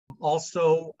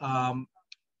Also,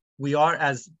 we are,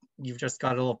 as you've just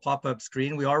got a little pop-up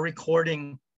screen, we are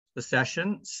recording the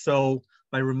session. So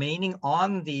by remaining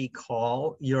on the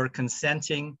call, you're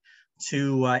consenting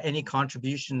to any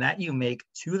contribution that you make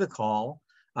to the call.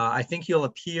 I think you'll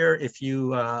appear if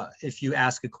you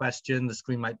ask a question, the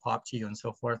screen might pop to you and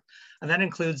so forth. And that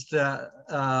includes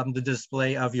the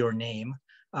display of your name.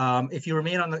 If you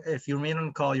remain on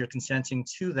the call, you're consenting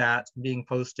to that being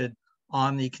posted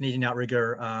on the Canadian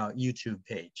Outrigger YouTube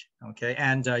page, okay?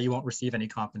 And you won't receive any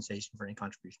compensation for any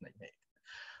contribution that you make.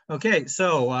 Okay,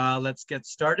 so let's get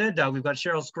started. We've got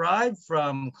Cheryl Scribe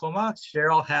from Comox.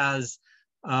 Cheryl has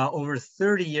over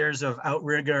 30 years of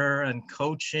outrigger and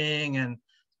coaching and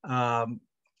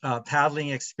paddling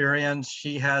experience.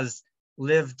 She has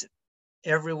lived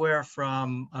everywhere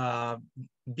from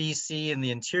BC in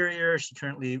the interior. She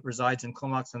currently resides in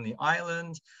Comox on the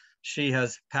island. She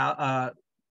has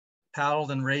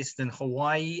paddled and raced in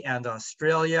Hawaii and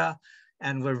Australia.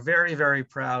 And we're very, very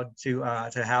proud to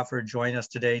have her join us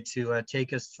today to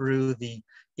take us through the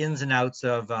ins and outs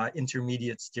of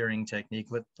intermediate steering technique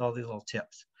with all these little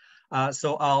tips.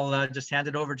 So I'll just hand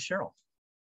it over to Cheryl.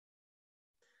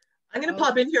 I'm going to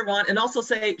pop in here, Ron, and also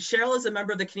say Cheryl is a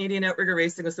member of the Canadian Outrigger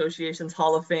Racing Association's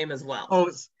Hall of Fame as well. Oh,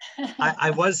 I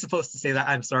was supposed to say that.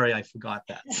 I'm sorry, I forgot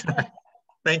that.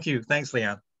 Thank you. Thanks,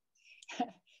 Leanne.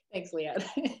 Thanks, Leanne.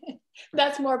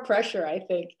 That's more pressure, I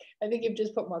think. I think you've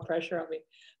just put more pressure on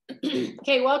me.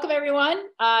 Okay, welcome everyone.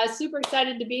 Super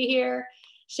excited to be here.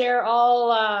 Share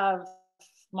all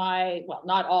my, well,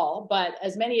 not all, but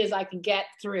as many as I can get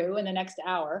through in the next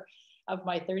hour of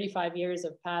my 35 years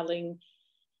of paddling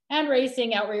and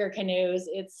racing outrigger canoes.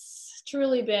 It's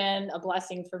truly been a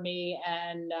blessing for me,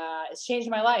 and it's changed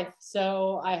my life.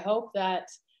 So I hope that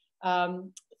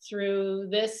through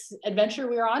this adventure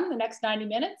we're on in the next 90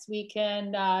 minutes, we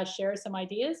can share some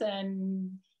ideas and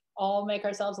all make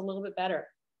ourselves a little bit better.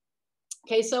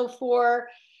 Okay, so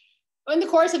in the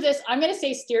course of this, I'm going to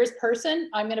say steersperson.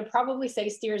 I'm going to probably say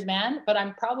steersman, but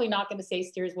I'm probably not going to say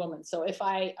steerswoman. So if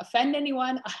I offend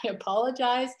anyone, I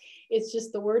apologize. It's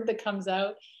just the word that comes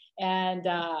out, and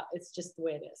it's just the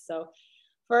way it is. So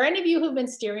for any of you who've been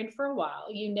steering for a while,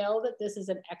 you know that this is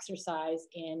an exercise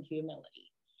in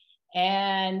humility.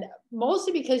 And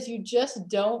mostly because you just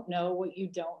don't know what you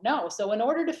don't know. So in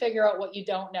order to figure out what you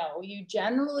don't know, you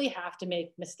generally have to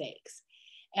make mistakes.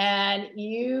 And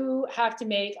you have to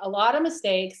make a lot of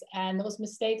mistakes, and those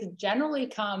mistakes generally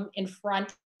come in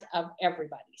front of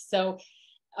everybody. So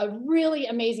a really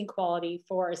amazing quality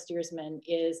for a steersman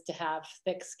is to have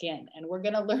thick skin. And we're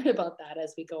going to learn about that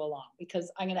as we go along,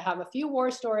 because I'm going to have a few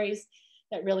war stories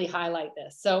that really highlight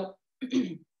this. So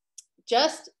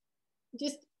just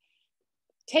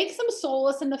take some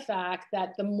solace in the fact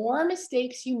that the more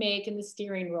mistakes you make in the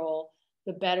steering role,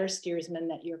 the better steersman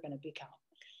that you're going to become.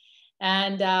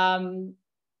 And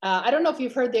I don't know if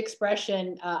you've heard the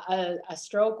expression, a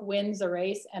stroke wins a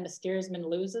race and a steersman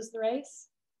loses the race.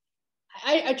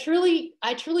 I truly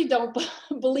don't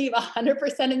believe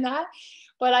 100% in that.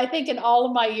 But I think in all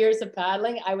of my years of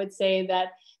paddling, I would say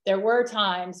that there were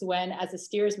times when, as a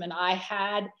steersman, I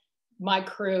had my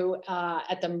crew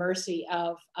at the mercy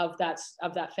of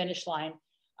that finish line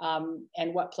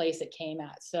and what place it came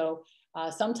at. So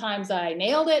sometimes I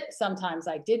nailed it, sometimes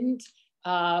I didn't.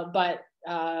 But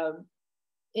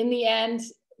in the end,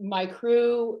 my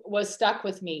crew was stuck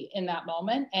with me in that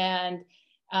moment. And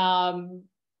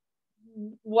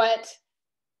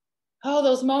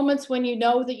those moments when you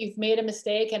know that you've made a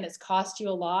mistake and it's cost you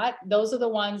a lot, those are the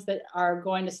ones that are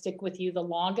going to stick with you the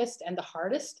longest and the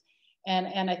hardest.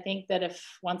 And I think that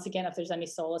once again, if there's any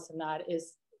solace in that,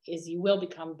 is you will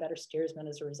become a better steersman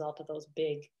as a result of those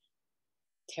big,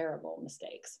 terrible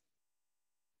mistakes.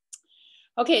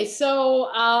 Okay, so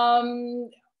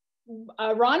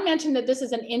Ron mentioned that this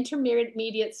is an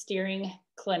intermediate steering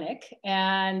clinic,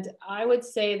 and I would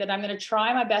say that I'm going to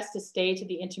try my best to stay to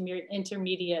the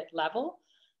intermediate level.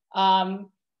 But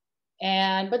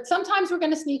sometimes we're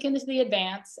going to sneak into the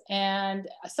advanced, and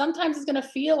sometimes it's going to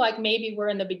feel like maybe we're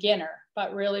in the beginner,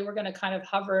 but really we're going to kind of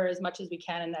hover as much as we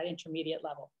can in that intermediate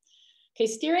level. Okay,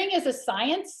 steering is a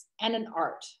science and an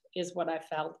art, is what I've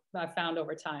found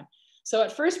over time. So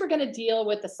at first we're going to deal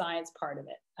with the science part of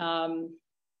it.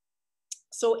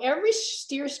 So every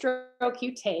steer stroke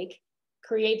you take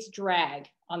creates drag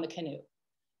on the canoe.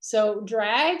 So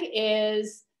drag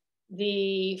is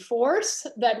the force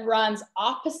that runs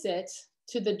opposite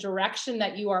to the direction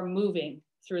that you are moving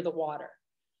through the water.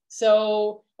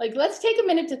 So let's take a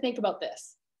minute to think about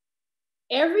this.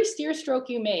 Every steer stroke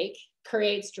you make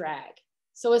creates drag.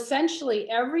 So essentially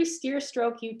every steer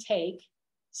stroke you take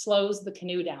slows the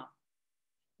canoe down.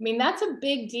 I mean, that's a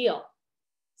big deal.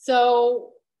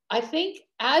 So I think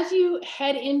as you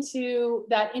head into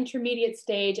that intermediate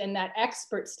stage and that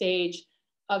expert stage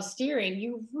of steering,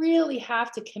 you really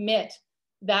have to commit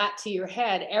that to your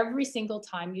head every single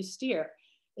time you steer,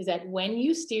 is that when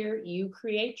you steer, you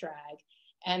create drag,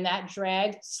 and that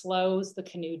drag slows the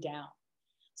canoe down.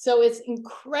 So it's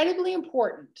incredibly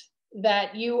important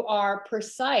that you are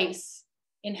precise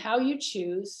in how you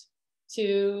choose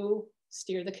to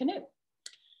steer the canoe.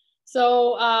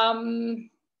 So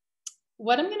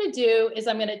what I'm going to do is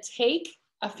I'm going to take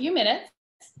a few minutes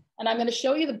and I'm going to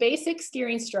show you the basic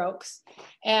steering strokes.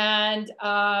 And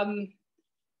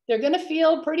they're going to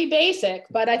feel pretty basic,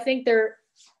 but I think they're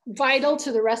vital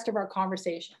to the rest of our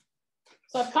conversation.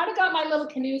 So I've kind of got my little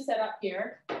canoe set up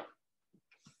here.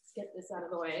 Let's get this out of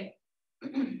the way.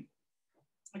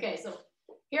 Okay, so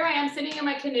here I am sitting in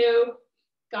my canoe,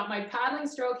 got my paddling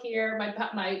stroke here,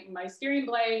 my steering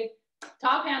blade,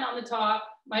 top hand on the top.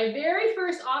 My very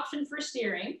first option for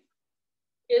steering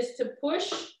is to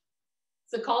push,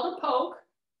 it's called a poke,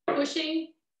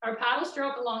 pushing our paddle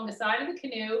stroke along the side of the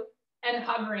canoe and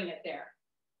hovering it there.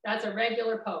 That's a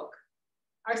regular poke.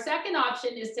 Our second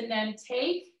option is to then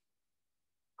take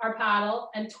our paddle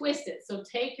and twist it. So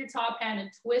take your top hand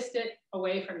and twist it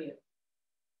away from you.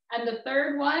 And the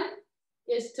third one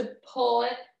is to pull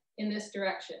it in this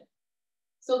direction.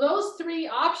 So those three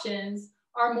options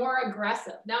are more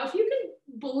aggressive. Now, if you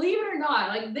can believe it or not,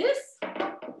 like this,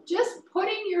 just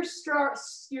putting your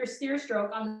steer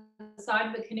stroke on the side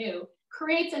of the canoe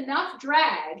creates enough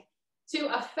drag to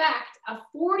affect a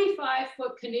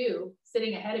 45-foot canoe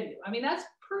sitting ahead of you. I mean, that's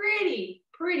pretty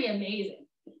amazing.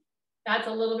 That's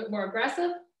a little bit more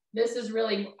aggressive. This is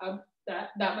really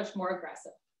that much more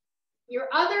aggressive. Your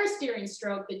other steering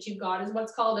stroke that you've got is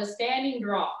what's called a standing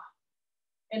draw.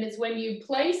 And it's when you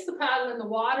place the paddle in the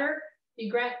water,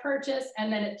 you grant purchase,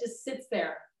 and then it just sits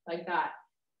there like that.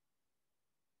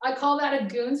 I call that a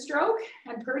goon stroke.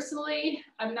 And personally,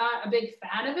 I'm not a big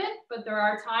fan of it, but there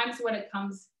are times when it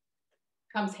comes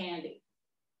handy.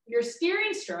 Your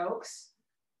steering strokes,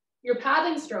 your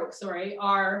paddling strokes, sorry,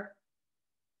 are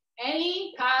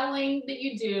any paddling that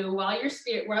you do while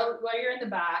you're in the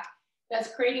back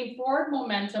that's creating forward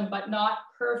momentum, but not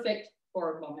perfect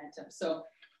forward momentum. So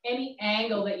any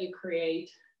angle that you create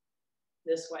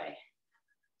this way,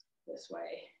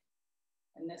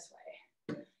 and this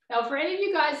way. Now, for any of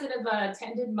you guys that have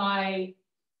attended my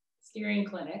steering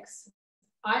clinics,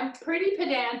 I'm pretty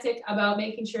pedantic about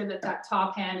making sure that that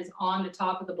top hand is on the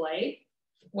top of the blade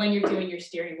when you're doing your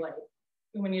steering blade,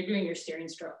 when you're doing your steering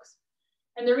strokes.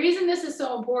 And the reason this is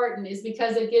so important is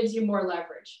because it gives you more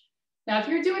leverage. Now, if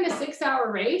you're doing a 6-hour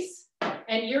race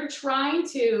and you're trying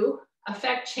to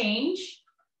affect change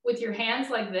with your hands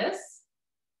like this,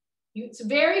 it's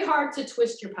very hard to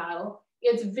twist your paddle.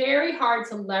 It's very hard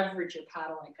to leverage your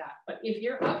paddle like that. But if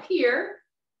you're up here,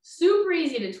 super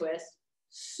easy to twist,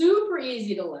 super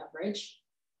easy to leverage,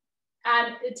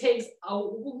 and it takes a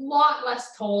lot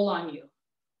less toll on you.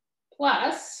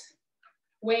 Plus,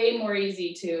 way more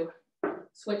easy to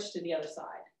switch to the other side.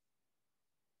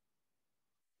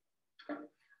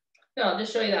 So I'll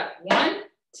just show you that. 1,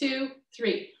 2,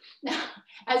 3. Now,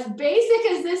 as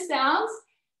basic as this sounds,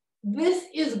 this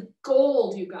is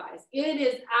gold, you guys. It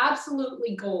is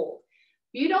absolutely gold.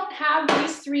 If you don't have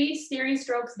these 3 steering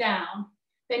strokes down,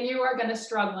 then you are going to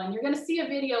struggle. And you're going to see a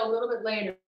video a little bit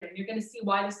later, and you're going to see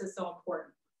why this is so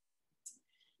important.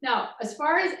 Now, as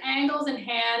far as angles and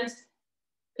hand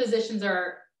positions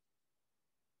are,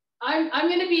 I'm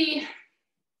going to be,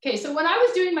 okay, so when I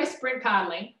was doing my sprint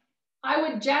paddling, I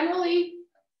would generally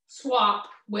swap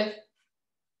with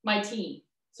my team.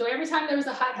 So every time there was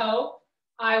a hut-ho,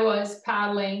 I was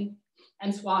paddling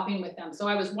and swapping with them. So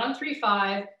I was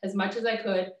 1-3-5 as much as I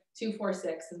could, 2-4-6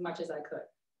 as much as I could.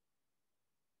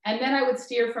 And then I would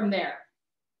steer from there.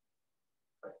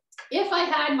 If I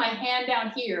had my hand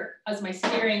down here as my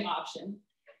steering option,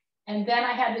 and then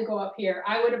I had to go up here,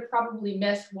 I would have probably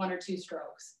missed 1 or 2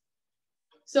 strokes.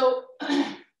 So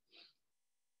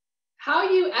how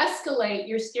you escalate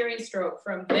your steering stroke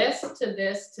from this to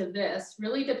this to this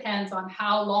really depends on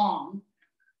how long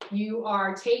you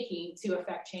are taking to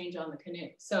affect change on the canoe.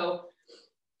 So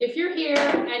if you're here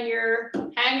and you're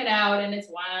hanging out and it's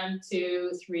 1,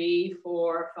 2, 3,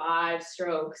 4, 5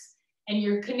 strokes, and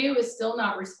your canoe is still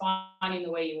not responding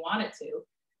the way you want it to,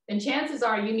 then chances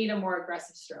are you need a more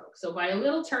aggressive stroke. So by a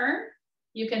little turn,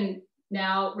 you can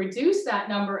now reduce that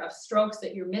number of strokes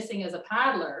that you're missing as a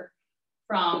paddler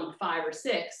from 5 or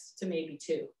 6 to maybe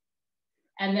 2.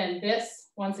 And then this,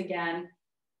 once again,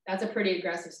 that's a pretty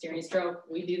aggressive steering stroke.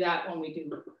 We do that when we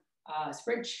do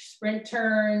sprint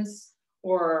turns,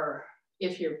 or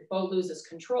if your boat loses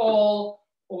control,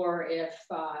 or if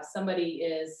somebody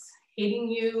is hitting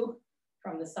you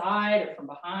from the side or from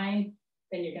behind,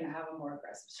 then you're gonna have a more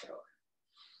aggressive stroke.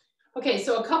 Okay,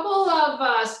 so a couple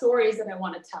of stories that I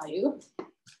want to tell you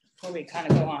before we kind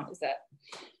of go on is that,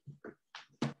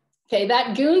 okay,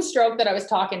 that goon stroke that I was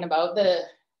talking about,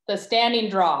 the standing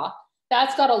draw,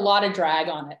 that's got a lot of drag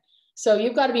on it. So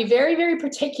you've got to be very, very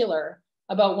particular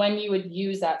about when you would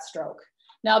use that stroke.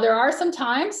 Now, there are some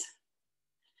times,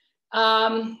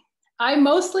 I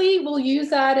mostly will use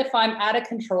that if I'm out of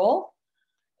control,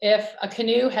 if a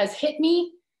canoe has hit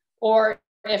me, or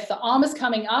if the arm is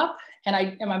coming up and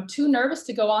I'm too nervous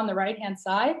to go on the right-hand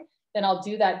side, then I'll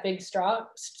do that big,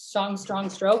 strong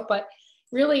stroke. But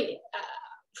really,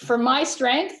 for my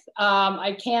strength,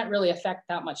 I can't really affect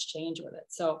that much change with it.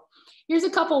 So here's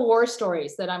a couple war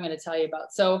stories that I'm going to tell you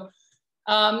about. So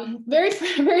very,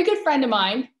 very good friend of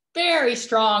mine, very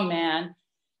strong man.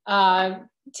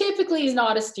 Typically, he's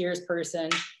not a steers person.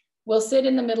 Will sit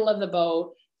in the middle of the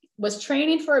boat, was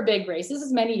training for a big race. This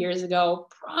is many years ago,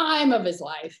 prime of his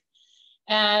life.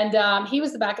 And he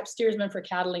was the backup steersman for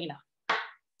Catalina.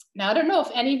 Now, I don't know if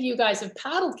any of you guys have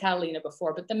paddled Catalina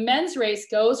before, but the men's race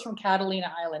goes from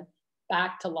Catalina Island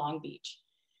back to Long Beach.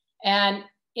 And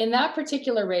in that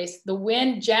particular race, the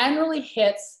wind generally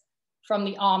hits from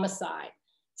the AMA side.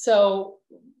 So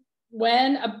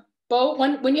when a boat,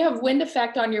 when you have wind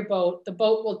effect on your boat, the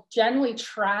boat will generally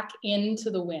track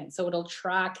into the wind. So it'll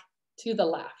track to the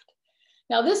left.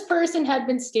 Now, this person had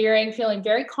been steering, feeling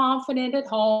very confident at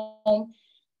home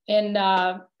in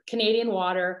Canadian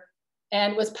water,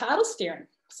 and was paddle steering.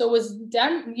 So was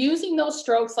using those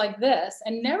strokes like this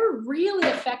and never really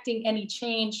affecting any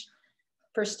change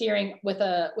for steering with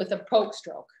a poke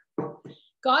stroke.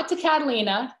 Got to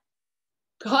Catalina,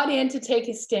 got in to take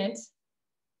his stint,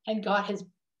 and got his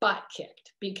butt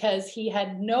kicked because he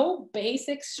had no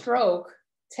basic stroke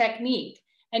technique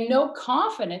and no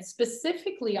confidence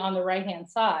specifically on the right-hand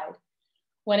side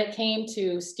when it came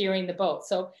to steering the boat.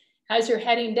 So as you're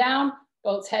heading down,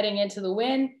 boat's heading into the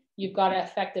wind, you've got to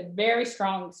affect a very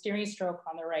strong steering stroke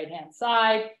on the right-hand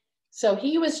side. So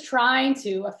he was trying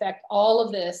to affect all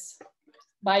of this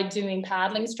by doing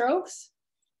paddling strokes.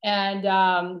 And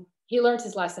he learned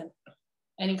his lesson.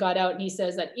 And he got out and he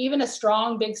says that even a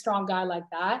strong, big, strong guy like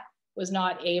that was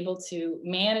not able to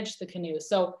manage the canoe.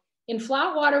 So in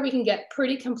flat water, we can get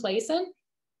pretty complacent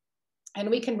and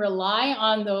we can rely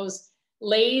on those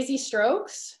lazy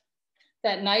strokes,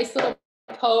 that nice little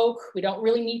poke. We don't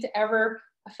really need to ever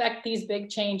affect these big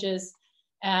changes,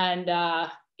 and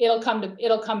it'll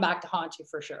come back to haunt you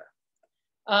for sure.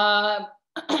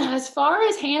 As far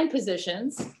as hand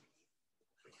positions,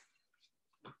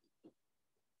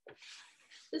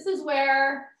 this is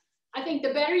where I think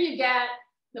the better you get,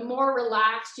 the more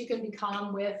relaxed you can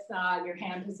become with your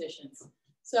hand positions.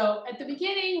 So at the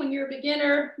beginning, when you're a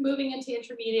beginner, moving into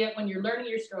intermediate, when you're learning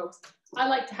your strokes, I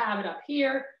like to have it up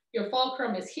here. Your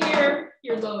fulcrum is here,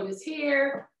 your load is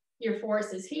here, your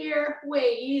force is here,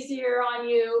 way easier on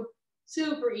you,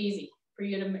 super easy for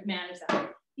you to manage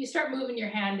that. You start moving your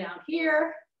hand down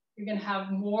here, you're gonna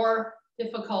have more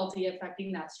difficulty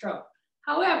affecting that stroke.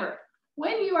 However,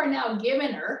 when you are now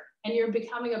givener and you're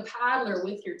becoming a paddler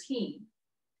with your team,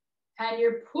 and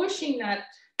you're pushing that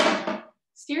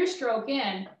steer stroke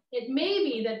in, it may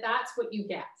be that that's what you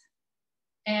get.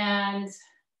 And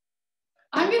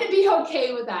I'm going to be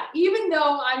okay with that. Even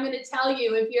though I'm going to tell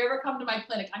you, if you ever come to my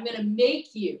clinic, I'm going to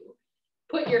make you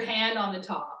put your hand on the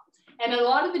top. And a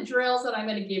lot of the drills that I'm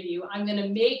going to give you, I'm going to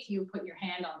make you put your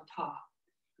hand on the top.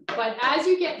 But as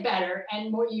you get better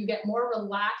and you get more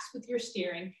relaxed with your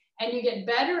steering, and you get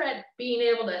better at being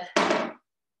able to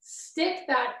stick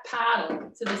that paddle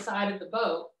to the side of the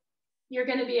boat, you're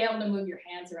going to be able to move your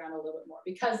hands around a little bit more,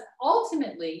 because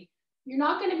ultimately you're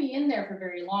not going to be in there for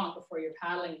very long before you're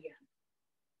paddling again.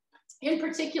 In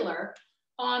particular,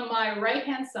 on my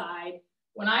right-hand side,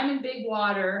 when I'm in big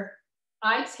water,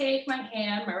 I take my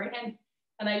right hand,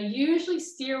 and I usually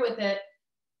steer with it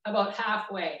about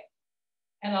halfway,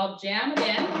 and I'll jam it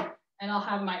in, and I'll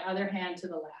have my other hand to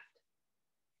the left.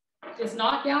 It's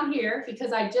not down here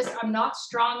because I'm not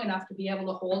strong enough to be able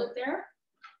to hold it there,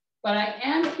 but I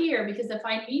am here because if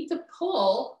I need to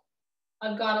pull,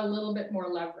 I've got a little bit more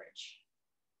leverage.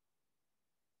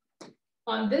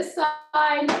 On this side,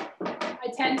 I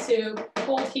tend to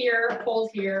hold here, hold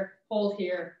here, hold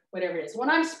here, whatever it is. When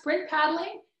I'm sprint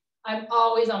paddling, I'm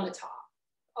always on the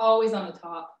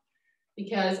top,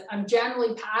 because I'm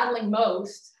generally paddling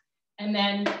most and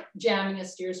then jamming a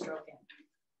steer stroke in.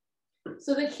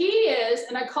 So the key is,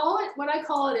 and what I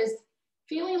call it is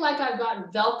feeling like I've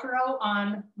got Velcro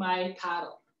on my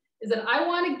paddle. is that I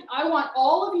want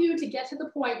all of you to get to the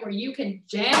point where you can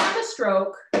jam a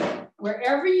stroke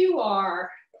wherever you are,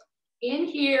 in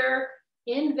here,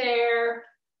 in there,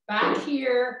 back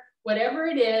here, whatever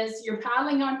it is, you're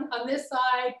paddling on this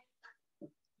side,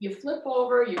 you flip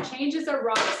over, your changes are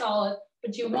rock solid,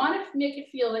 but you want to make it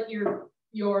feel that your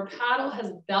paddle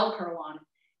has Velcro on it,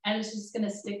 and it's just going to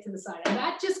stick to the side. And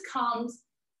that just comes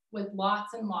with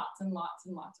lots and lots and lots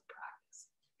and lots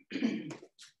of practice.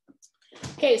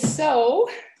 Okay, so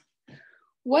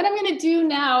what I'm going to do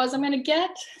now is I'm going to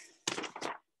get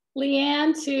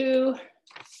Leanne to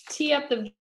tee up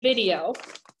the video.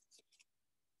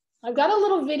 I've got a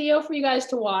little video for you guys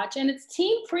to watch, and it's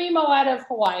Team Primo out of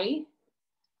Hawaii.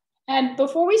 And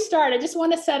before we start, I just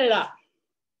want to set it up.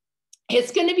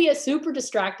 It's going to be a super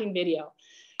distracting video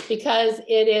because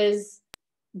it is,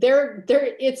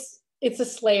 it's a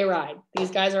sleigh ride.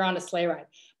 These guys are on a sleigh ride.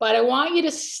 But I want you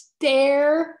to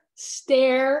stare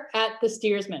at the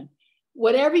steersman.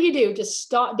 Whatever you do, just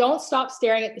stop, don't stop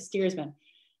staring at the steersman.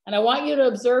 And I want you to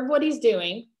observe what he's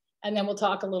doing, and then we'll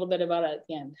talk a little bit about it at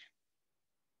the end.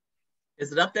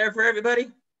 Is it up there for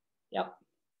everybody? Yep.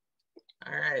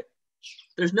 All right.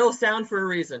 There's no sound for a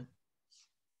reason.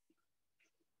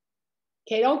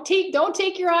 Okay, don't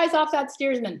take your eyes off that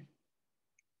steersman.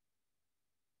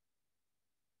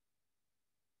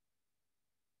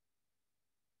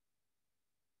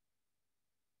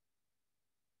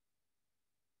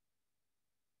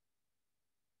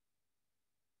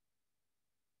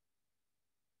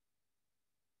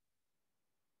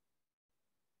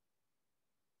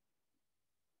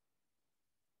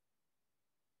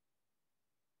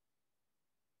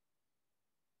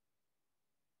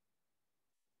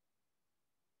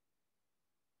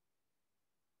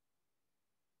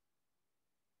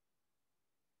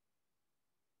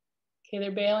 Okay,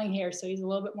 they're bailing here, so he's a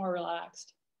little bit more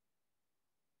relaxed.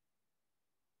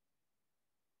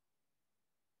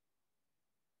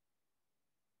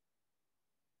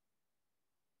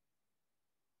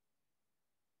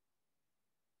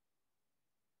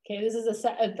 Okay, this is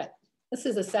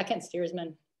a second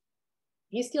steersman.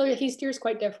 He steers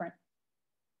quite different.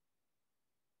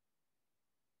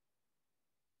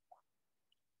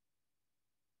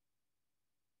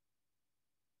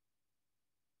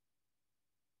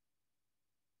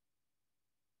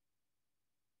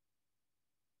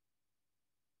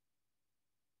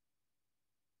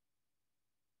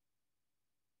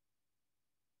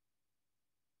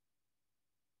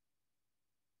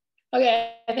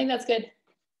 Okay, I think that's good.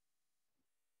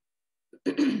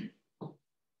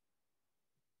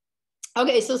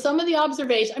 Okay, so some of the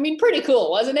observation, I mean, pretty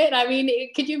cool, wasn't it? I mean,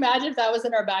 could you imagine if that was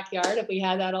in our backyard, if we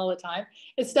had that all the time?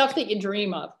 It's stuff that you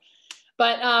dream of.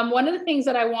 But one of the things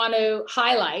that I want to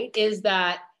highlight is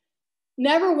that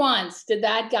never once did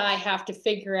that guy have to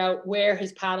figure out where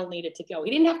his paddle needed to go.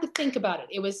 He didn't have to think about it.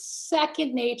 It was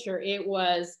second nature. It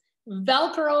was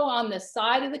Velcro on the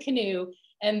side of the canoe,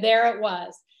 and there it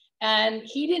was. And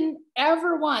he didn't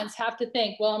ever once have to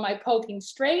think, well, am I poking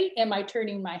straight? Am I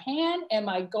turning my hand? Am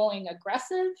I going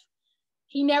aggressive?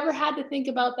 He never had to think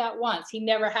about that once. He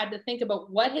never had to think about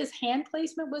what his hand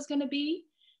placement was going to be.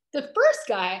 The first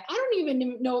guy, I don't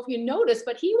even know if you noticed,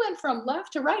 but he went from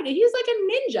left to right. He's like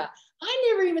a ninja. I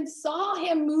never even saw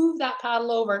him move that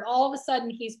paddle over. And all of a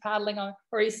sudden he's paddling on,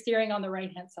 or he's steering on the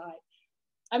right-hand side.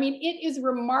 I mean, it is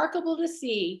remarkable to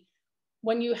see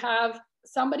when you have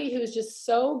somebody who's just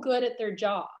so good at their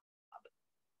job.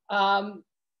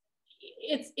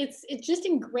 It's just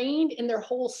ingrained in their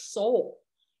whole soul.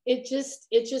 It's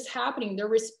just happening. They're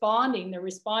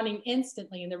responding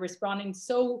instantly, and they're responding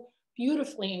so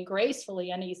beautifully and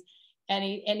gracefully, and he's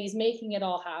making it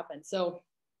all happen. So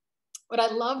what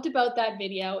I loved about that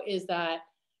video is that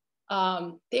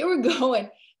they were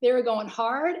going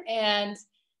hard, and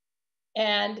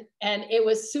it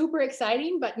was super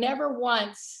exciting, but never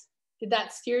once did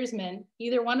that steersman,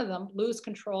 either one of them, lose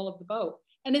control of the boat.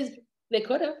 And they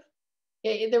could have.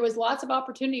 There was lots of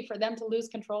opportunity for them to lose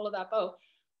control of that boat,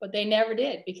 but they never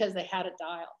did because they had it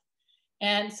dialed.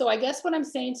 And so I guess what I'm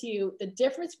saying to you, the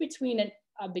difference between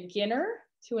a beginner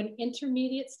to an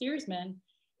intermediate steersman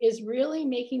is really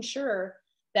making sure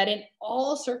that in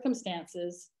all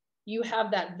circumstances, you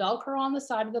have that Velcro on the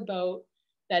side of the boat,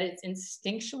 that it's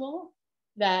instinctual,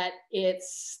 that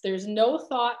there's no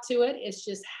thought to it. It's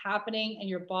just happening, and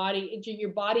your body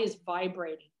is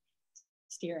vibrating,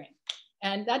 steering.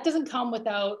 And that doesn't come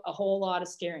without a whole lot of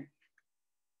steering.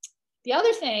 The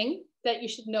other thing that you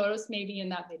should notice maybe in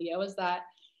that video is that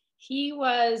he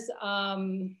was a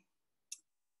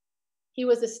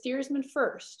steersman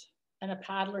first and a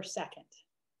paddler second.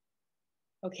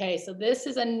 Okay, so this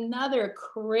is another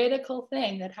critical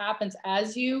thing that happens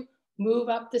as you move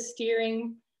up the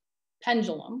steering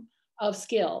pendulum of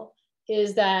skill,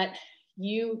 is that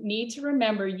you need to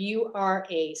remember you are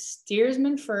a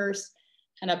steersman first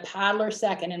and a paddler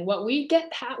second. And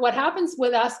what happens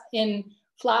with us in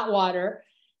flat water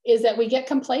is that we get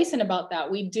complacent about that.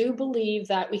 We do believe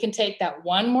that we can take that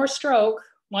one more stroke,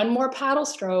 one more paddle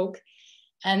stroke,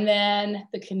 and then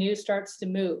the canoe starts to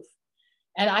move.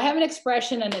 And I have an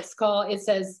expression, and it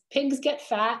says, pigs get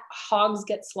fat, hogs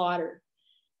get slaughtered.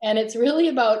 And it's really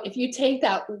about, if you take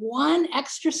that one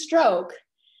extra stroke,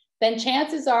 then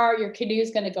chances are your canoe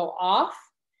is going to go off.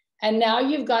 And now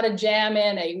you've got to jam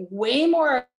in a way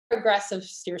more aggressive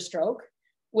steer stroke,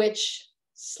 which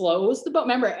slows the boat.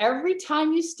 Remember, every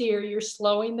time you steer, you're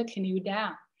slowing the canoe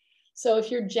down. So if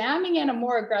you're jamming in a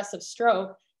more aggressive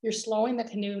stroke, you're slowing the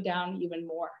canoe down even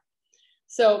more.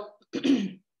 So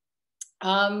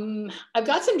I've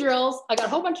got some drills. I got a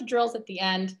whole bunch of drills at the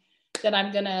end that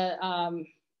I'm gonna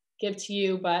give to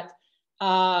you, but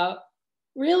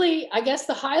really, I guess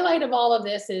the highlight of all of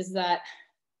this is that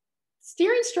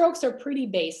steering strokes are pretty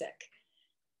basic,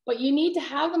 but you need to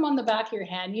have them on the back of your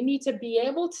hand. You need to be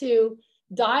able to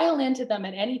dial into them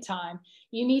at any time.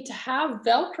 You need to have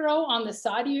Velcro on the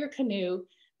side of your canoe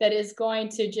that is going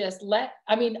to just I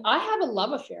have a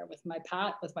love affair with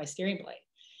my steering blade.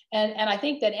 And I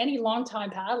think that any longtime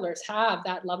paddlers have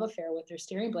that love affair with their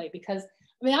steering blade, because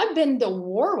I've been to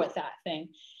war with that thing,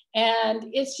 and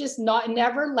it's just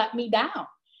never let me down.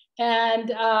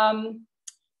 And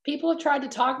people have tried to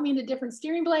talk me into different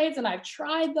steering blades, and I've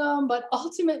tried them, but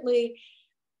ultimately,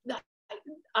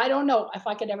 I don't know if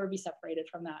I could ever be separated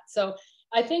from that. So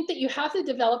I think that you have to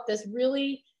develop this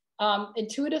really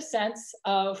intuitive sense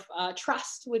of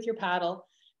trust with your paddle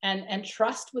and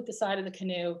trust with the side of the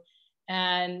canoe,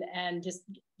 and just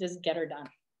get her done.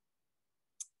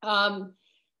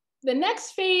 The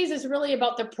next phase is really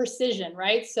about the precision,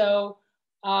 right? So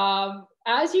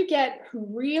as you get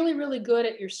really, really good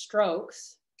at your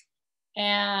strokes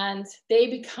and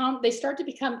they start to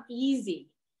become easy,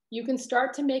 you can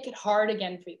start to make it hard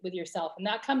again with yourself. And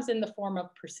that comes in the form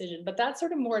of precision, but that's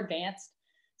sort of more advanced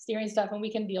steering stuff, and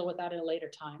we can deal with that at a later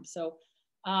time. So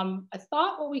I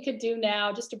thought what we could do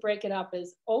now, just to break it up,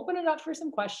 is open it up for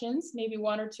some questions, maybe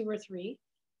 1 or 2 or 3,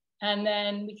 and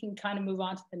then we can kind of move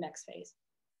on to the next phase.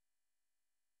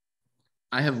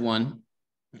 I have one.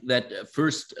 That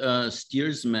first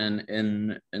steersman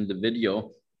in the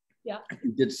video, yeah,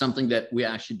 did something that we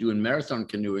actually do in marathon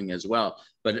canoeing as well,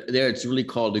 but there it's really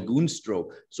called a goon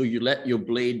stroke. So you let your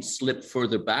blade slip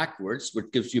further backwards,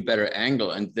 which gives you better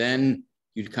angle, and then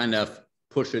you kind of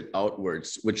push it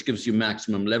outwards, which gives you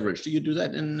maximum leverage. Do you do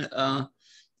that in?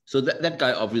 So that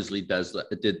guy obviously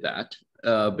did that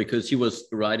because he was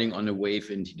riding on a wave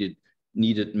and he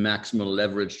needed maximal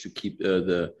leverage to keep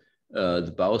the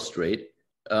bow straight.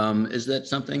 Is that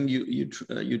something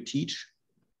you teach?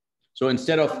 So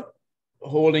instead of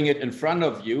holding it in front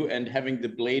of you and having the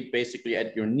blade basically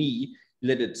at your knee,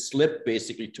 let it slip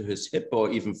basically to his hip or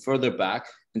even further back,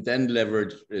 and then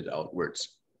leverage it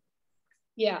outwards.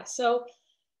 Yeah. So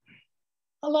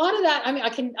a lot of that,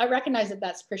 I recognize that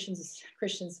that's Christian's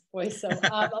voice. So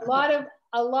a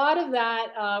lot of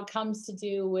that comes to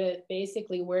do with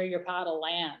basically where your paddle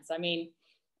lands. I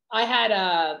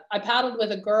paddled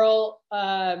with a girl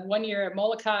 1 year at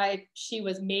Molokai. She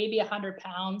was maybe 100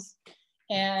 pounds.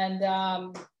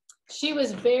 And she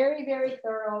was very, very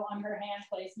thorough on her hand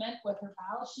placement with her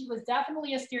paddle. She was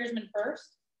definitely a steersman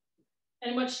first.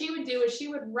 And what she would do is she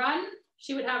would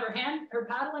have her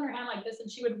paddle in her hand like this,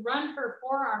 and she would run her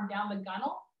forearm down the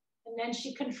gunnel, and then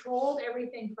she controlled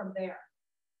everything from there.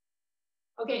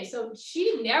 Okay, so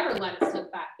she never let it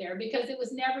slip back there because it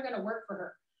was never going to work for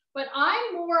her. But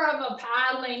I'm more of a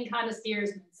paddling kind of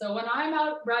steersman. So when I'm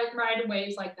out riding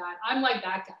waves like that, I'm like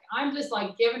that guy. I'm just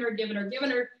like giving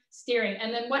her steering.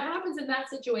 And then what happens in that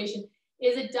situation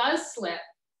is it does slip,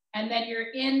 and then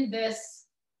you're in this,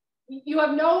 you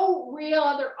have no real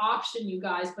other option, you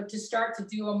guys, but to start to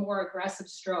do a more aggressive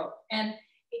stroke. And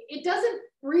it doesn't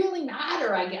really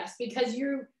matter, I guess, because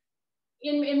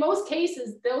in most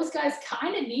cases, those guys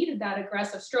kind of needed that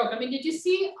aggressive stroke. Did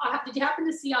you happen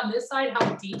to see on this side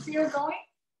how deep they were going?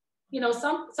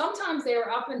 Sometimes they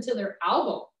were up into their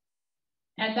elbow,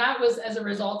 and that was as a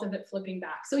result of it flipping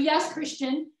back. So yes,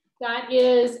 Christian,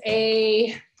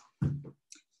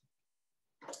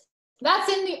 that's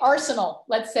in the arsenal,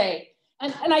 let's say.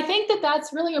 And I think that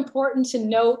that's really important to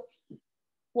note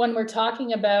when we're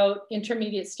talking about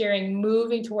intermediate steering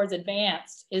moving towards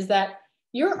advanced, is that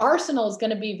your arsenal is going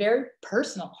to be very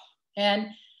personal. And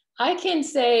I can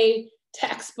say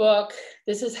textbook,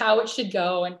 this is how it should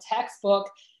go, and textbook,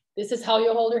 this is how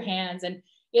you hold your hands, and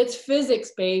it's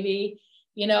physics, baby.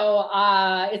 You know,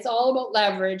 it's all about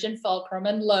leverage and fulcrum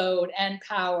and load and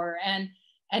power and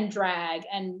drag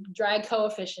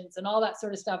coefficients and all that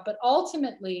sort of stuff. But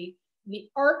ultimately, the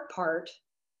art part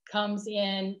comes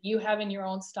in you having your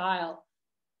own style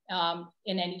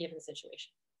in any given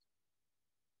situation.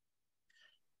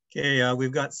 Okay,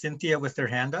 we've got Cynthia with her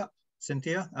hand up.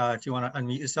 Cynthia, if you want to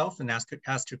unmute yourself and ask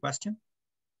your question.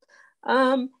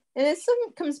 And it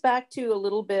comes back to a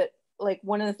little bit like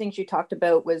one of the things you talked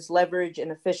about was leverage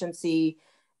and efficiency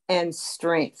and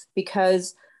strength,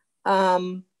 because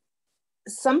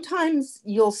sometimes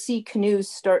you'll see canoes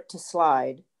start to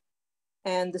slide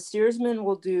and the steersman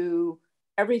will do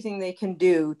everything they can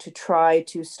do to try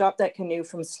to stop that canoe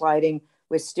from sliding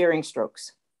with steering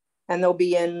strokes. And they'll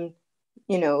be in,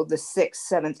 you know, the 6th,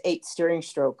 7th, 8th steering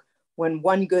stroke when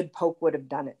one good poke would have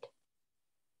done it.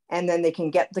 And then they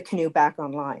can get the canoe back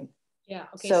online. Yeah.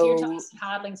 Okay. So you're talking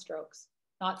paddling strokes,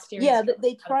 not steering. Yeah.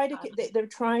 Strokes, they're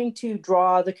trying to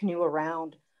draw the canoe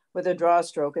around with a draw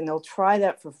stroke, and they'll try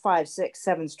that for 5, 6,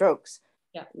 7 strokes.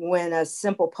 Yeah. When a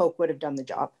simple poke would have done the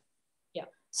job. Yeah.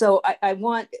 So I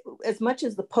want, as much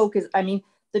as the poke is, I mean,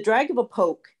 the drag of a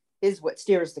poke is what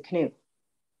steers the canoe.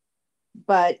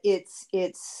 But it's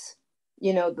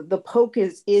you know, the poke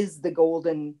is the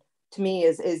golden, to me,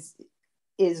 is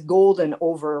golden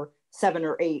over 7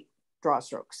 or 8 draw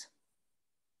strokes.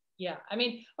 Yeah, I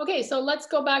mean, okay, so let's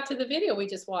go back to the video we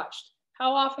just watched.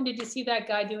 How often did you see that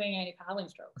guy doing any paddling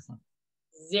strokes?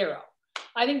 0.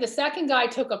 I think the second guy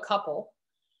took a couple,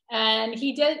 and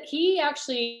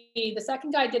the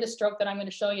second guy did a stroke that I'm going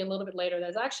to show you a little bit later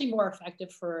that's actually more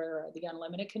effective for the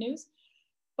unlimited canoes.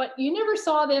 But you never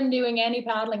saw them doing any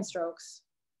paddling strokes.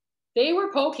 They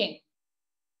were poking.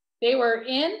 They were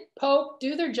in, poke,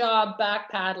 do their job,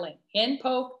 back paddling. In,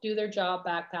 poke, do their job,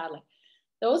 back paddling.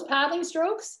 Those paddling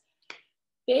strokes,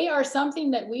 they are something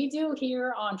that we do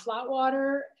here on flat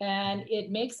water, and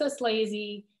it makes us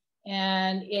lazy,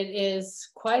 and it is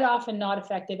quite often not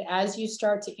effective as you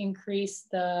start to increase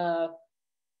the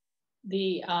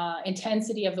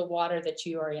intensity of the water that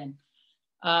you are in.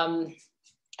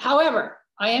 However,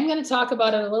 I am going to talk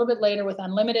about it a little bit later with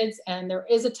unlimiteds, and there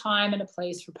is a time and a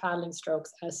place for paddling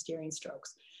strokes as steering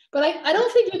strokes. But I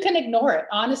don't think you can ignore it,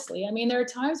 honestly. I mean, there are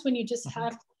times when you just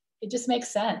have, it just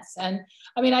makes sense. And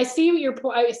I mean, I see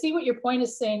what your point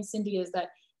is saying, Cindy, is that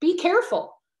be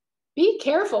careful. Be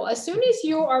careful. As soon as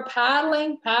you are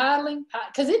paddling,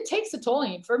 because it takes a toll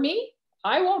on you. For me,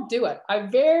 I won't do it. I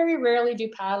very rarely do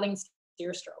paddling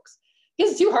steer strokes.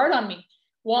 It's too hard on me.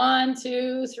 1,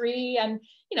 2, 3, and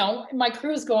you know, my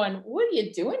crew's going, what are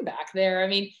you doing back there? I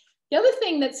mean, the other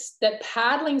thing that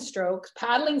paddling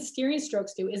steering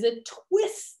strokes do is it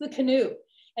twists the canoe.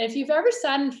 And if you've ever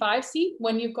sat in 5-seat,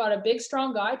 when you've got a big,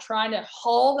 strong guy trying to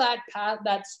haul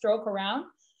that stroke around,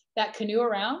 that canoe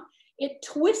around, it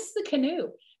twists the canoe.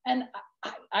 And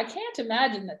I can't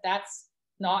imagine that that's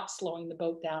not slowing the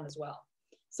boat down as well.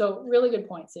 So really good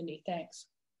point, Cindy. Thanks.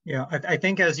 Yeah, I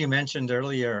think as you mentioned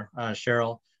earlier,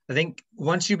 Cheryl, I think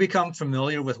once you become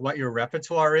familiar with what your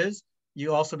repertoire is,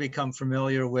 you also become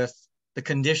familiar with the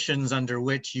conditions under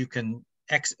which you can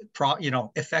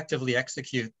effectively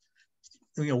execute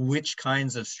which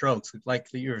kinds of strokes. Like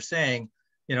you were saying,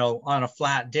 on a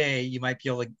flat day, you might be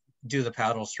able to do the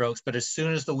paddle strokes, but as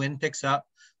soon as the wind picks up,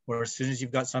 or as soon as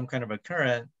you've got some kind of a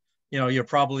current, you're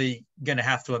probably going to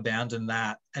have to abandon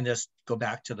that and just go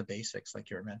back to the basics, like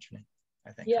you were mentioning,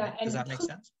 I think. Yeah. Right? Does that make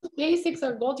sense? Basics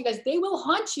are gold, you guys. They will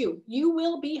haunt you. You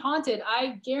will be haunted.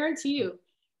 I guarantee you,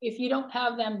 if you don't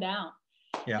have them down.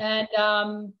 Yeah. And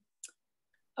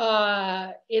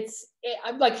I'd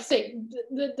like to say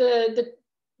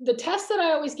the test that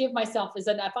I always give myself is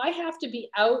that if I have to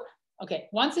be out, okay,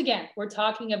 once again, we're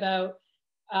talking about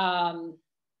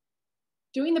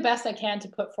doing the best I can to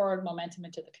put forward momentum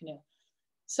into the canoe.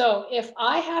 So if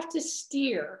I have to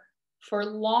steer for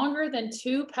longer than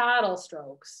 2 paddle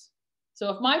strokes, so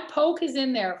if my poke is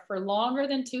in there for longer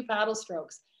than 2 paddle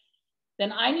strokes,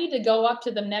 then I need to go up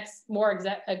to the next more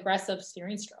aggressive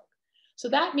steering stroke. So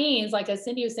that means, like as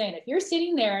Cindy was saying, if you're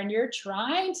sitting there and you're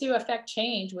trying to affect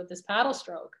change with this paddle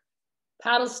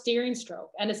steering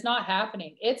stroke, and it's not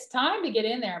happening, it's time to get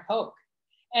in there and poke.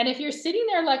 And if you're sitting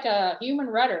there like a human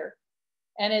rudder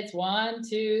and it's 1,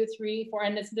 2, 3, 4,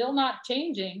 and it's still not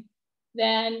changing,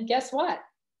 then guess what?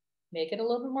 Make it a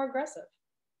little bit more aggressive,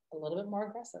 a little bit more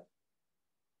aggressive.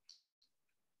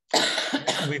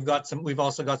 We've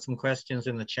also got some questions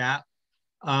in the chat.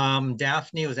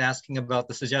 Daphne was asking about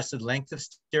the suggested length of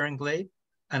steering blade.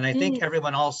 And I think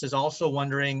everyone else is also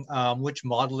wondering which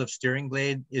model of steering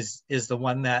blade is the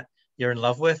one that you're in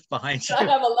love with behind you. I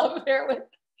have a love affair with.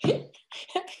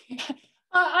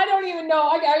 I don't even know.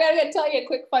 I gotta tell you a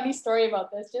quick funny story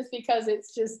about this, just because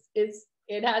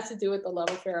it has to do with the love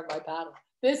affair of my paddle.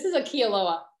 This is a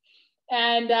Kealoha,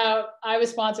 and I was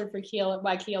sponsored by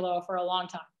Kealoha for a long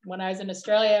time. When I was in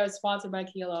Australia, I was sponsored by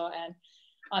Kealoha, and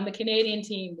on the Canadian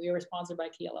team, we were sponsored by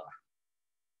Kealoha.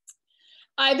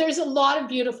 There's a lot of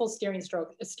beautiful steering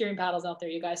paddles out there,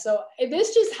 you guys. So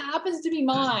this just happens to be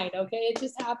mine, okay? It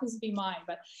just happens to be mine.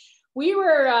 But we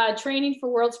were training for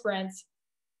World Sprints.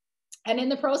 And in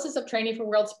the process of training for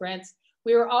World Sprints,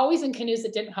 we were always in canoes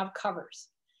that didn't have covers.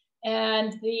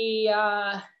 And we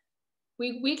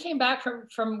came back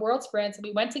from World Sprints, and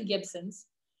we went to Gibson's.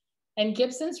 And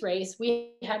Gibson's race,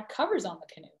 we had covers on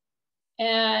the canoe.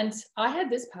 And I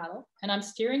had this paddle, and I'm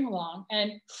steering along,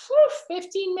 and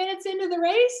 15 minutes into the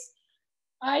race,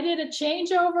 I did a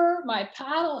changeover. My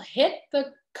paddle hit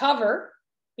the cover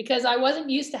because I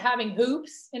wasn't used to having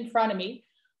hoops in front of me,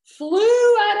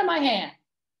 flew out of my hand,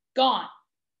 gone.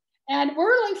 And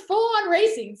we're like full on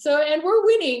racing. And we're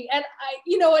winning. And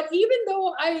you know what, even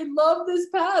though I love this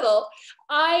paddle,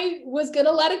 I was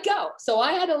gonna let it go. So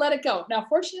I had to let it go. Now,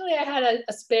 fortunately, I had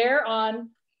a spare on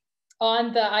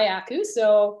the Ayaku.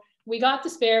 So we got the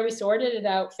spare, we sorted it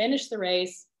out, finished the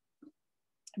race,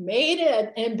 made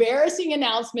an embarrassing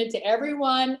announcement to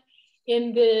everyone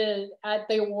at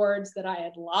the awards that I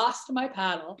had lost my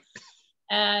paddle,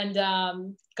 and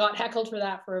got heckled for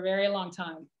that for a very long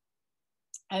time.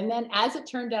 And then, as it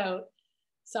turned out,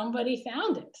 somebody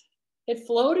found it. It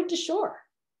floated to shore,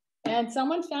 and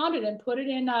someone found it and put it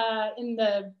in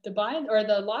the bind, or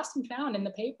the lost and found in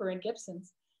the paper in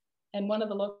Gibson's. And one of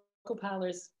the local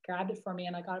paddlers grabbed it for me,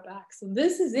 and I got it back. So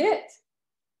this is it.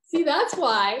 See, that's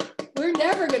why we're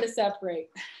never going to separate.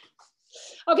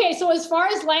 Okay, so as far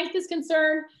as length is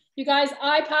concerned, you guys,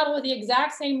 I paddle with the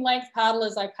exact same length paddle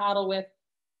as I paddle with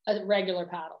a regular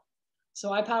paddle.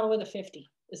 So I paddle with a 50.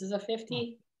 This is a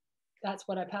 50. That's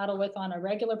what I paddle with on a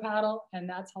regular paddle, and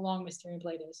that's how long my steering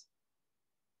blade is.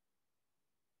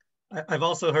 I've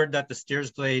also heard that the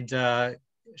steers blade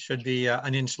should be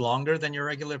an inch longer than your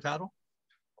regular paddle.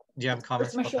 Do you have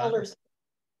comments about that?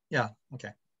 Yeah,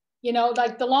 okay. You know,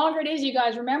 like the longer it is, you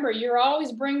guys remember, you're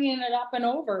always bringing it up and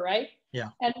over, right? Yeah.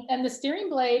 And the steering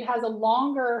blade has a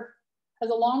longer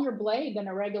blade than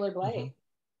a regular blade.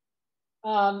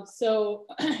 So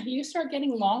you start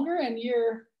getting longer, and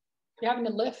you're having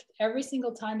to lift every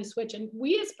single time you switch. And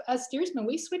we as steersmen,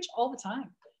 we switch all the time.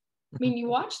 I mean, you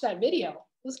watch that video,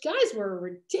 those guys were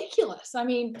ridiculous. I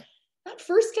mean, that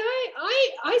first guy,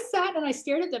 I sat and I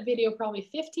stared at that video probably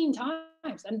 15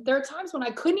 times. And there are times when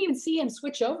I couldn't even see him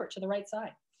switch over to the right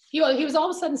side. He was all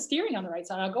of a sudden steering on the right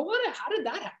side. I go, how did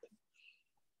that happen?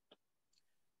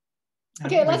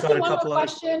 Okay, let's do one more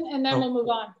question, and then we'll move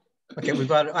on. Okay, we've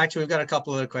got a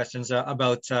couple other questions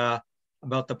about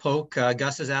the poke.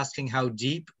 Gus is asking, how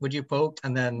deep would you poke?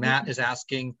 And then Matt is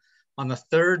asking, on the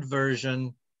third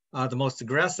version, the most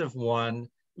aggressive one,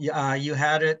 you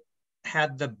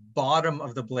had the bottom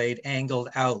of the blade angled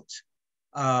out.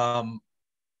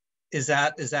 Is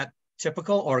that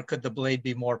typical, or could the blade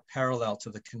be more parallel to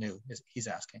the canoe? He's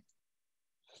asking.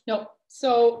 No.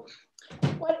 So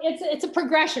it's a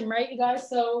progression, right, you guys?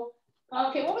 So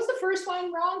okay, what was the first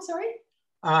one, Ron? Sorry.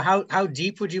 How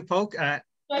deep would you poke?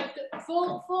 Like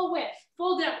full width,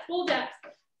 full depth.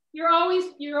 Your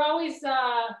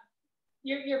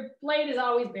blade is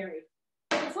always buried.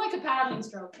 It's like a paddling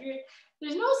stroke.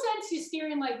 There's no sense you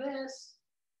steering like this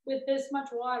with this much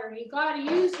water. You got to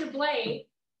use your blade.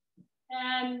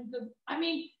 And I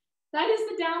mean, that is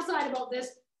the downside about this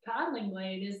paddling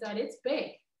blade, is that it's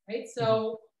big, right?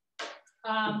 So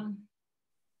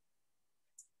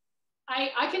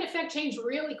I can affect change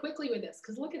really quickly with this,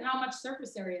 because look at how much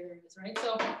surface area there is, right?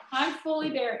 So I'm fully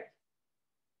buried.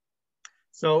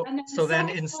 So then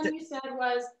instead you said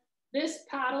was this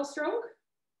paddle stroke.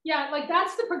 Yeah, like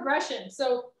that's the progression.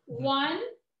 So 1,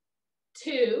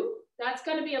 2, that's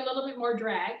going to be a little bit more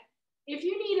drag. If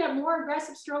you need a more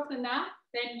aggressive stroke than that,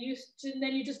 then you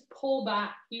just pull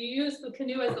back. You use the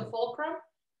canoe as the fulcrum.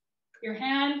 Your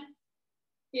hand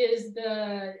is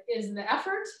the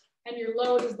effort, and your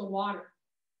load is the water.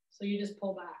 So you just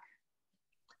pull back.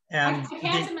 And I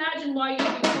can't imagine why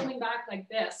you'd be pulling back like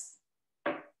this.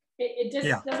 It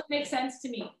just doesn't make sense to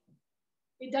me.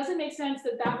 It doesn't make sense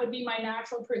that would be my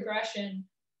natural progression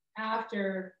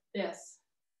after this.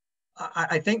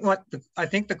 I think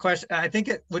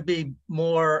it would be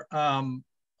more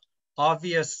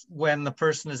obvious when the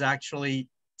person is actually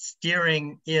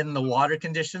steering in the water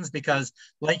conditions, because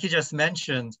like you just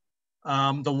mentioned,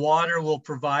 The water will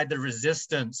provide the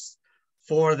resistance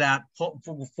for that,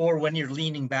 for when you're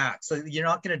leaning back. So you're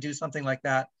not going to do something like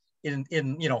that in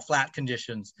flat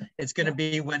conditions. It's going to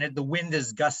be when the wind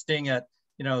is gusting at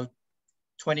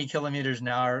 20 kilometers an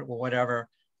hour or whatever,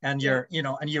 and you're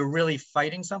and you're really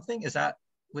fighting something.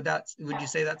 Would you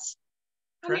say that's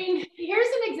correct? I mean, here's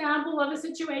an example of a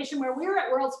situation where we were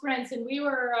at World Sprints, and we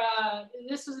were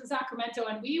this was in Sacramento,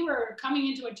 and we were coming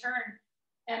into a turn,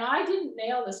 and I didn't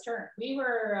nail this turn. We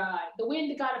were the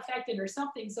wind got affected or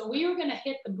something, so we were going to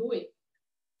hit the buoy.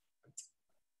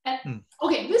 And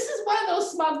okay, this is one of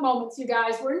those smug moments, you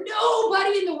guys, where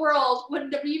nobody in the world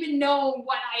would have even known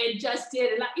what I had just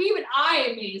did. And even I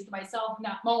amazed myself in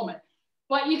that moment.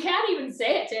 But you can't even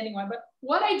say it to anyone. But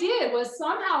what I did was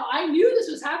somehow I knew this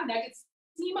was happening. I could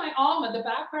see my Alma, the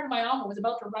back part of my Alma was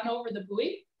about to run over the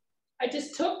buoy. I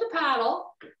just took the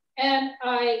paddle and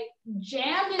I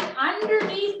jammed it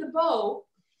underneath the boat.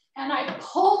 And I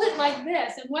pulled it like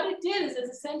this. And what it did is it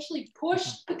essentially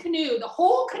pushed the canoe, the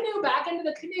whole canoe back into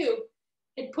the canoe.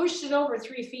 It pushed it over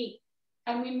 3 feet.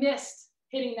 And we missed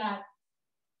hitting that,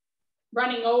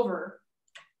 running over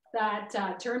that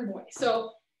turn buoy.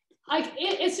 So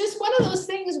it's just one of those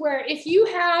things where if you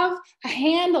have a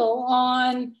handle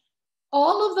on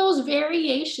all of those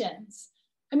variations,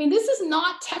 I mean, this is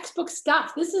not textbook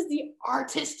stuff. This is the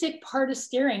artistic part of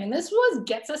steering. And this what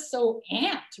gets us so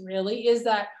amped, really, is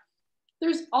that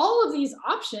there's all of these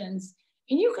options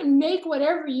and you can make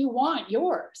whatever you want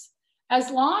yours,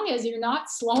 as long as you're not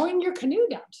slowing your canoe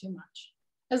down too much,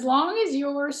 as long as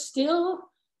you're still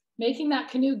making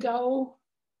that canoe go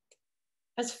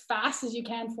as fast as you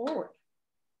can forward.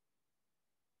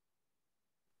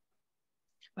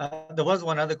 There was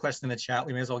one other question in the chat.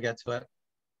 We may as well get to it.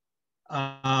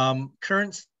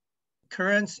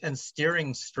 Currents and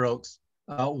steering strokes.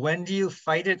 When do you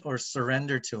fight it or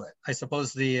surrender to it? I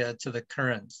suppose to the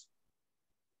currents.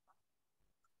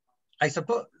 I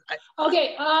suppose.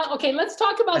 Okay. Let's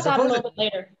talk about that a little bit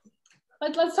later.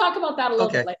 Let's talk about that a little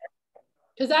bit later,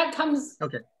 because that comes.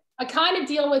 Okay. I kind of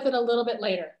deal with it a little bit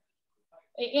later,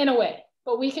 in a way,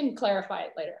 but we can clarify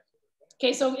it later.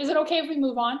 Okay. So is it okay if we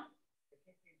move on?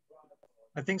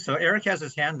 I think so. Eric has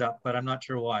his hand up, but I'm not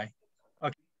sure why.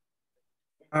 Okay.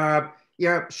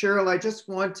 Yeah, Cheryl, I just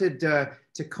wanted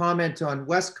to comment on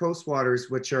West Coast waters,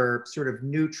 which are sort of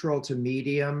neutral to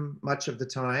medium much of the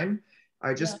time.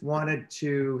 I just wanted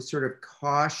to sort of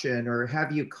caution or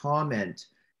have you comment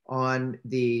on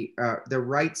the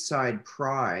right side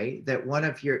pry, that one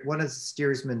of the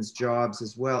steersman's jobs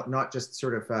as well, not just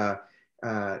sort of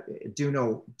do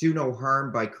no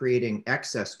harm by creating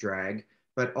excess drag,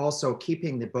 but also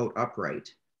keeping the boat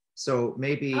upright. So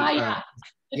maybe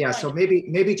so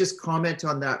maybe just comment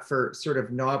on that for sort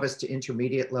of novice to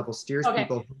intermediate level steers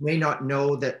people who may not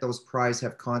know that those pries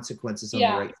have consequences on the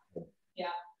right side. Yeah.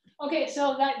 Okay,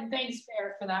 so thanks,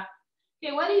 Eric, for that.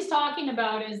 Okay, what he's talking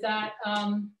about is that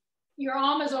your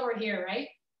Alma's over here, right?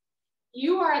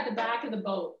 You are at the back of the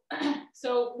boat.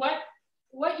 So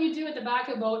what you do at the back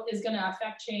of the boat is going to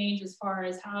affect change as far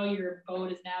as how your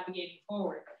boat is navigating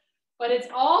forward. But it's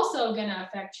also going to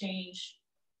affect change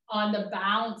on the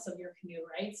balance of your canoe,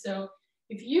 right? So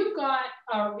if you've got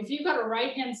a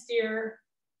right-hand steer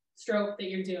stroke that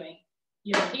you're doing,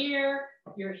 you're here,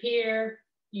 you're here,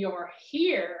 you're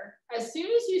here. As soon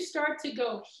as you start to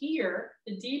go here,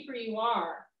 the deeper you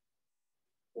are,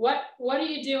 what are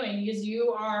you doing? Is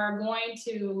you are going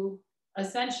to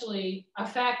essentially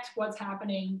affect what's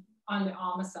happening on the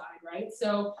Alma side, right?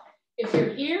 So if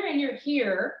you're here and you're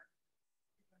here,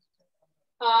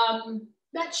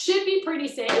 that should be pretty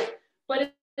safe.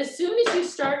 But as soon as you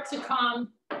start to come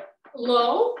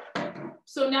low,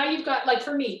 so now you've got, like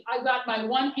for me, I've got my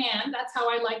one hand. That's how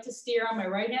I like to steer on my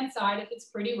right-hand side if it's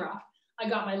pretty rough. I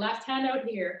got my left hand out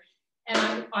here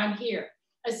and I'm here.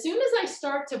 As soon as I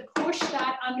start to push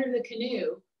that under the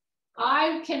canoe,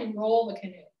 I can roll the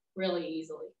canoe really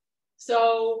easily.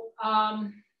 So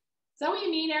is that what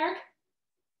you mean, Eric?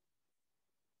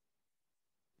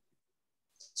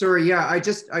 Sorry, yeah, I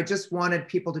just wanted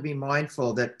people to be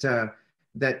mindful that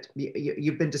that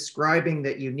you've been describing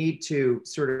that you need to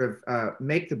sort of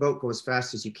make the boat go as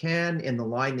fast as you can in the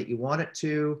line that you want it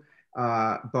to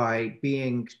by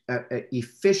being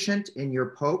efficient in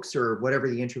your pokes or whatever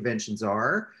the interventions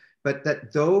are, but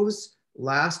that those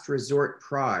last resort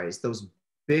pries, those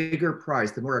bigger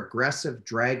pries, the more aggressive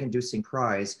drag-inducing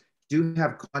pries, do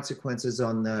have consequences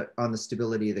on the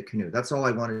stability of the canoe. That's all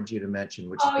I wanted you to mention,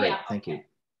 which is great. Yeah, Thank you.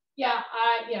 Yeah,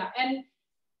 and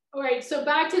all right, so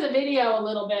back to the video a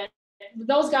little bit.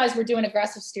 Those guys were doing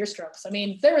aggressive steer strokes. I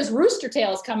mean, there was rooster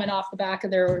tails coming off the back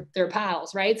of their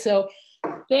paddles, right? So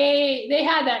they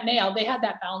had that nailed. They had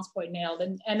that balance point nailed,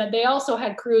 and they also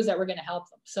had crews that were going to help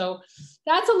them. So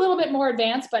that's a little bit more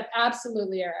advanced, but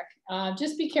absolutely, Eric.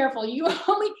 Just be careful. You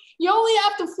only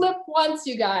have to flip once,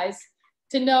 you guys,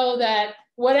 to know that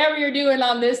whatever you're doing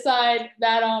on this side,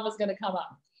 that arm is going to come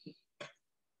up.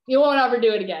 You won't ever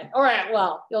do it again. All right,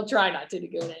 well, you'll try not to do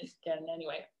it again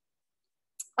anyway.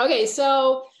 Okay,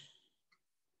 so,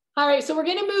 all right, so we're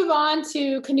going to move on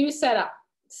to canoe setup.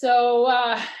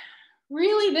 So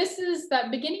really, this is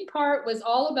that beginning part was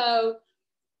all about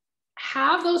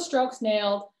have those strokes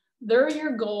nailed. They're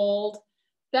your gold.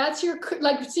 That's your,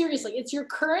 like, seriously, it's your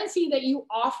currency that you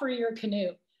offer your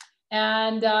canoe.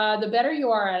 And the better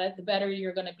you are at it, the better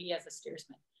you're going to be as a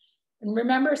steersman. And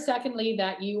remember, secondly,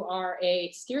 that you are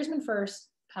a steersman first,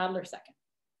 paddler second.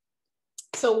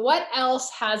 So what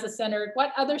else has a center,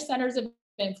 what other centers of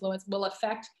influence will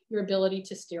affect your ability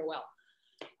to steer well?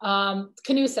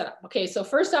 Canoe setup. Okay, so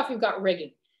first off, you've got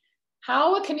rigging.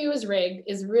 How a canoe is rigged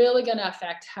is really going to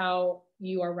affect how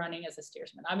you are running as a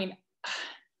steersman. I mean,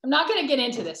 I'm not going to get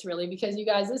into this really because you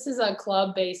guys, this is a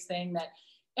club-based thing that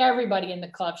everybody in the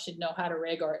club should know how to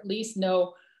rig, or at least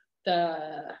know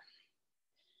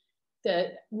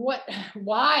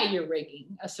why you're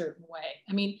rigging a certain way.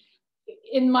 I mean,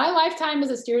 in my lifetime as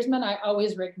a steersman, I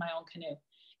always rigged my own canoe.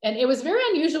 And it was very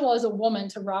unusual as a woman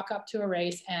to rock up to a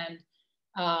race and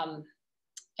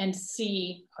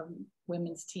see a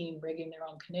women's team rigging their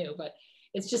own canoe. But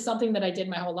it's just something that I did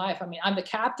my whole life. I mean, I'm the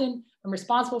captain, I'm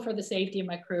responsible for the safety of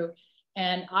my crew,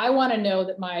 and I want to know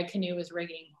that my canoe is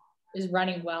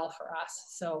running well for us.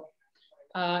 So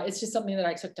it's just something that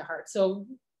I took to heart. So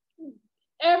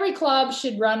every club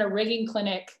should run a rigging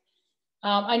clinic.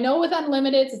 I know with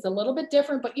Unlimited, it's a little bit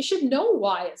different, but you should know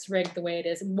why it's rigged the way it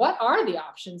is and what are the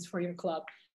options for your club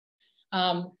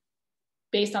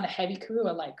based on a heavy crew,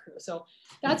 a light crew. So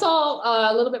that's all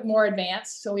a little bit more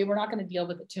advanced. So we're not going to deal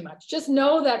with it too much. Just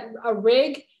know that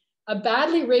a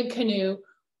badly rigged canoe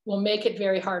will make it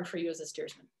very hard for you as a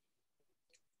steersman.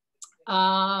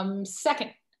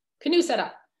 Second, canoe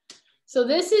setup. So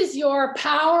this is your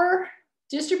power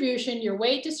distribution, your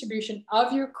weight distribution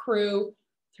of your crew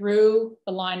through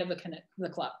the line of the canoe,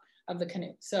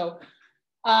 So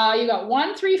you got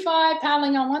 1, 3, 5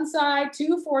 paddling on one side,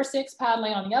 2, 4, 6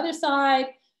 paddling on the other side.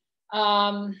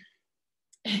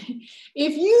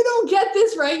 If you don't get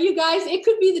this right, you guys, it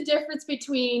could be the difference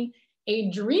between a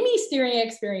dreamy steering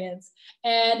experience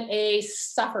and a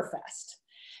sufferfest.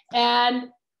 And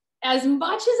as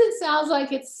much as it sounds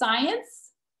like it's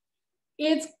science,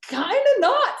 it's kind of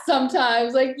not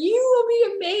sometimes. Like, you will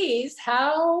be amazed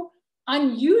how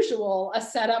unusual a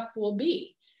setup will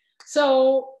be.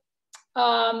 So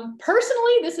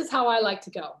personally, this is how I like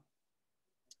to go.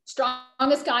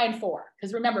 Strongest guy in 4.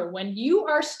 Because remember, when you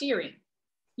are steering,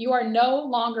 you are no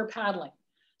longer paddling.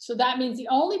 So that means the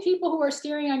only people who are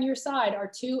steering on your side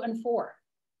are 2 and 4.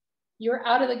 You're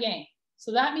out of the game.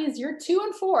 So that means your 2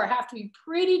 and 4 have to be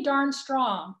pretty darn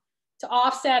strong to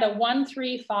offset a 1,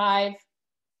 3, 5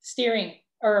 steering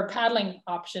or paddling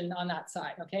option on that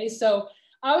side. Okay, so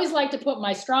I always like to put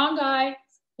my strong guy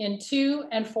in 2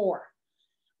 and 4.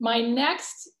 My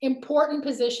next important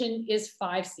position is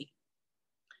 5 seat.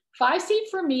 5 seat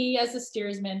for me as a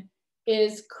steersman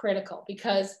is critical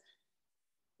because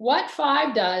what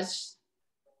 5 does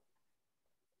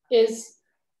is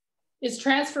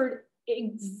transferred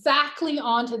exactly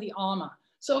onto the AMA.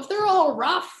 So if they're all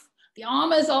rough, the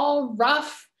AMA is all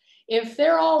rough. If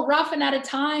they're all rough and at a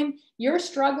time, you're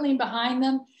struggling behind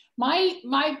them.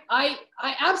 I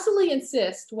absolutely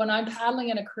insist when I'm paddling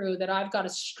in a crew that I've got a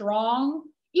strong,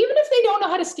 even if they don't know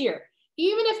how to steer,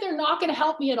 even if they're not going to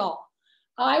help me at all,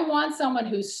 I want someone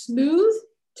who's smooth,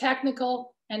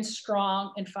 technical, and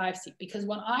strong in 5 seat. Because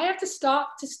when I have to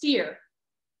stop to steer,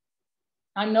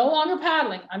 I'm no longer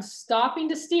paddling, I'm stopping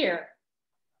to steer.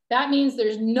 That means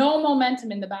there's no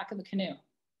momentum in the back of the canoe.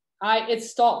 It's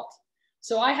stalled.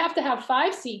 So I have to have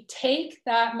 5 seat take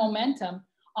that momentum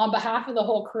on behalf of the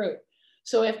whole crew.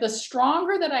 So if the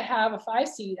stronger that I have a 5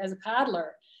 seat as a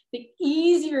paddler, the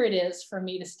easier it is for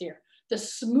me to steer. The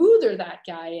smoother that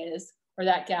guy is, or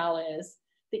that gal is,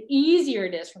 the easier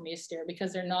it is for me to steer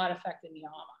because they're not affecting the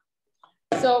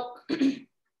AMA. So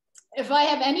if I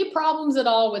have any problems at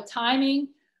all with timing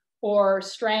or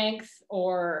strength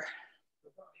or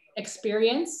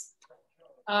experience,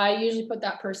 I usually put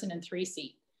that person in 3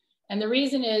 seat. And the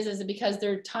reason is because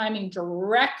they're timing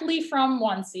directly from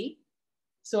 1 seat.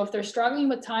 So if they're struggling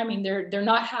with timing, they're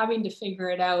not having to figure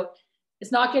it out.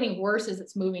 It's not getting worse as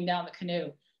it's moving down the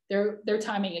canoe. They're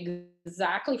timing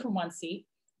exactly from 1 seat.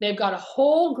 They've got a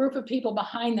whole group of people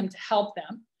behind them to help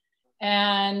them.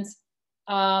 And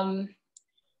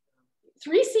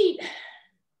 3-seat,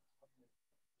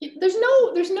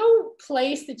 there's no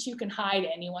place that you can hide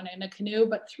anyone in a canoe,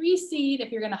 but 3-seat,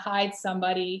 if you're going to hide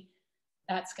somebody,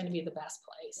 that's going to be the best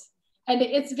place. And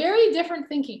it's very different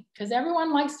thinking, because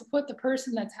everyone likes to put the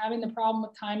person that's having the problem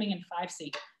with timing in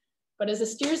 5-seat. But as a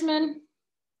steersman,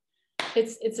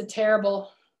 it's terrible.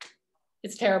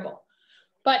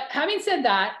 But having said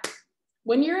that,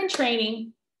 when you're in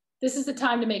training, this is the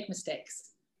time to make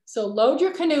mistakes. So load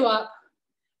your canoe up,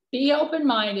 be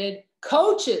open-minded.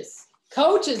 Coaches,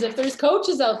 if there's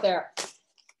coaches out there,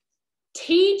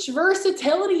 teach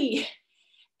versatility.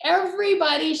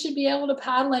 Everybody should be able to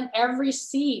paddle in every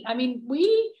seat. I mean,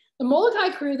 the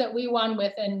Molokai crew that we won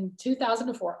with in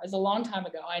 2004, is a long time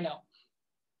ago, I know.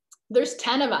 There's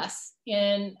 10 of us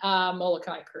in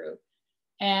Molokai crew,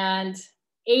 and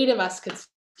 8 of us could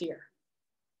steer.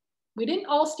 We didn't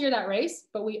all steer that race,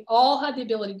 but we all had the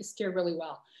ability to steer really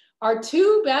well. Our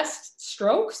 2 best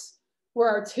strokes were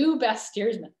our 2 best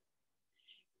steersmen.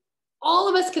 All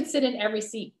of us could sit in every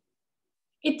seat.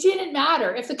 It didn't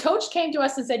matter. If the coach came to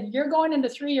us and said, you're going into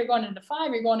 3, you're going into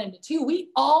 5, you're going into 2, we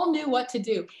all knew what to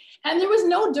do. And there was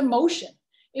no demotion.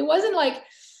 It wasn't like,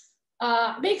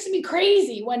 it makes me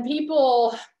crazy when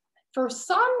people, for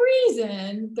some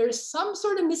reason, there's some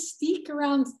sort of mystique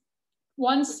around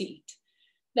 1 seat,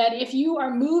 that if you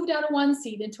are moved out of 1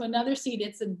 seat into another seat,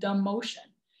 it's a demotion.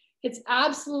 It's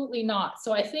absolutely not.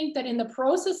 So I think that in the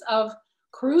process of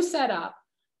crew setup,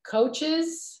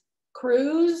 coaches,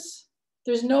 crews,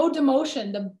 there's no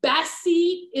demotion. The best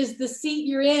seat is the seat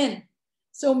you're in.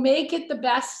 So make it the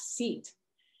best seat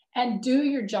and do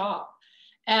your job.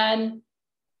 And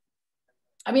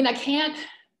I mean, I can't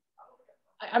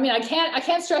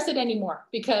stress it anymore,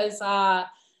 because the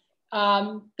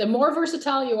more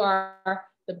versatile you are,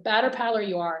 the better paddler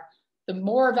you are, the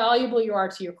more valuable you are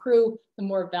to your crew, the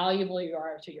more valuable you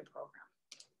are to your program.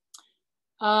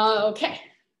 Okay,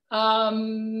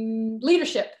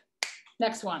 leadership,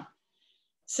 next one.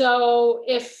 So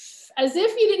as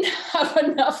if you didn't have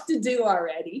enough to do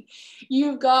already,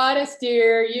 you've got to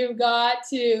steer, you've got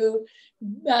to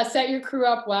set your crew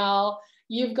up well,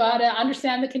 you've got to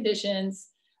understand the conditions.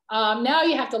 Now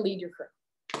you have to lead your crew.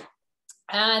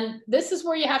 And this is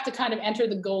where you have to kind of enter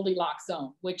the Goldilocks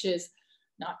zone, which is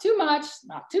not too much,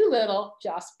 not too little,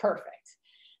 just perfect.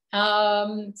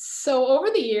 So over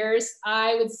the years,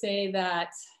 I would say that,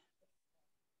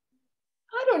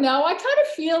 I don't know, I kind of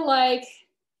feel like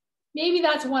maybe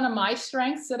that's one of my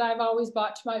strengths that I've always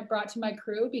brought to my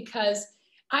crew, because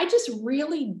I just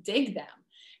really dig them.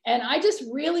 And I just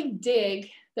really dig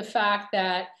the fact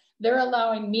that they're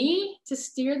allowing me to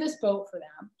steer this boat for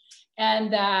them,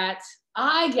 and that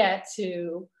I get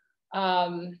to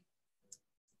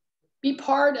be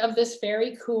part of this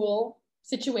very cool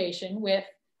situation with,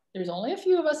 there's only a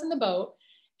few of us in the boat,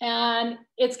 and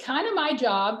it's kind of my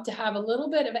job to have a little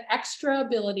bit of extra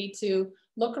ability to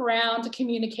look around, to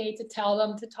communicate, to tell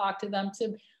them, to talk to them,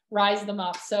 to rise them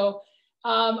up. So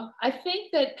I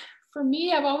think that for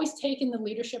me, I've always taken the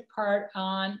leadership part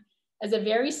on as a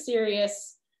very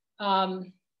serious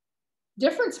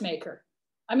difference maker.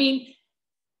 I mean,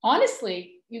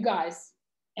 honestly, you guys,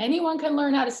 anyone can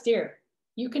learn how to steer.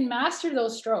 You can master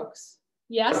those strokes.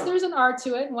 Yes, there's an art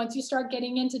to it. Once you start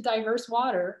getting into diverse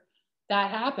water,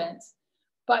 that happens.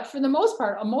 But for the most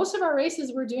part, most of our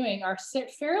races we're doing are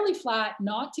fairly flat,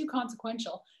 not too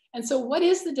consequential. And so what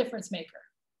is the difference maker?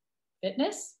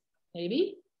 Fitness,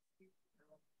 maybe?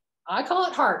 I call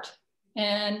it heart.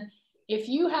 And if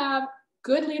you have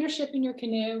good leadership in your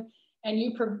canoe and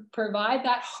you provide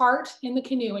that heart in the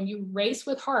canoe and you race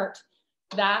with heart,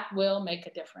 that will make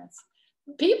a difference.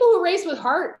 People who race with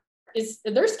heart,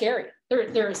 they're scary.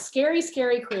 They're a scary,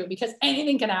 scary crew, because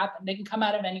anything can happen. They can come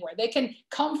out of anywhere. They can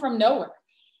come from nowhere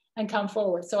and come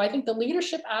forward. So I think the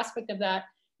leadership aspect of that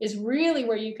is really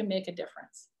where you can make a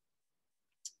difference.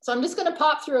 So I'm just going to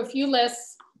pop through a few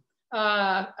lists,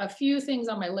 a few things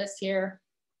on my list here.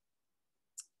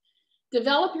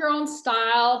 Develop your own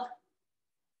style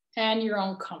and your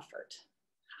own comfort.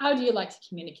 How do you like to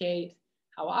communicate?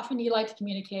 How often do you like to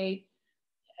communicate?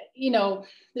 You know,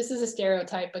 this is a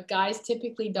stereotype, but guys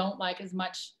typically don't like as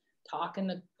much talk in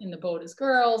the boat as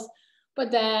girls.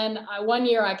 But then one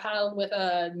year I paddled with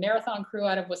a marathon crew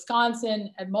out of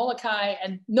Wisconsin at Molokai,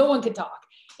 and no one could talk.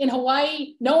 In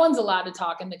Hawaii, no one's allowed to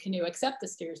talk in the canoe except the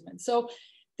steersman. So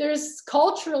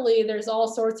culturally, there's all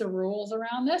sorts of rules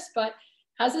around this, but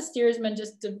as a steersman,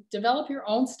 just develop your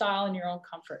own style and your own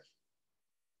comfort.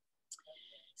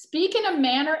 Speak in a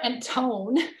manner and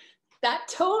tone. That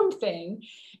tone thing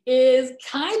is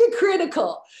kind of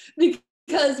critical,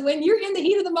 because when you're in the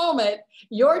heat of the moment,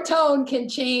 your tone can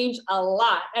change a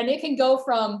lot, and it can go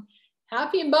from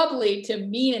happy and bubbly to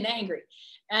mean and angry.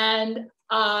 And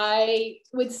I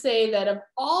would say that of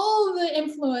all the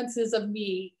influences of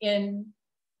me in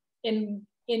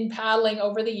paddling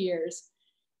over the years,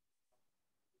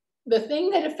 the thing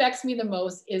that affects me the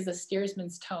most is the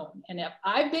steersman's tone. And if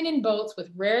I've been in boats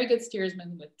with very good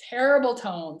steersmen with terrible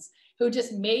tones who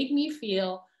just made me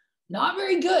feel not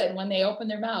very good when they opened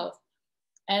their mouth.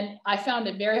 And I found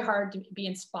it very hard to be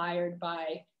inspired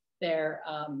by their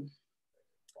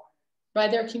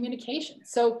communication.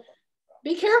 So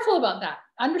be careful about that.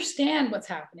 Understand what's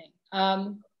happening.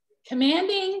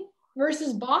 Commanding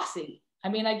versus bossy. I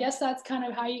mean, I guess that's kind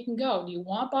of how you can go. Do you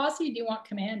want bossy? Do you want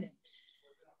commanding?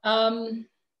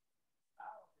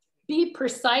 Be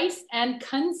precise and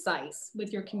concise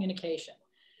with your communication.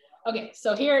 Okay,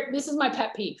 so here, this is my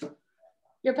pet peeve.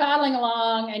 You're paddling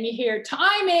along and you hear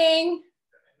timing,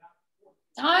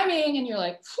 and you're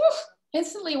like, whew,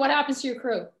 instantly what happens to your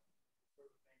crew?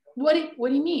 What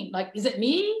do you mean? Like, is it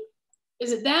me?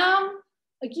 Is it them?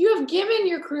 Like, you have given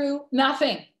your crew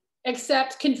nothing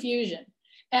except confusion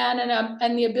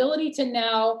and the ability to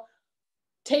now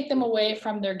take them away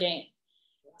from their game.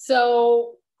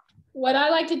 So what I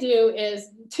like to do is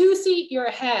 2-seat, you're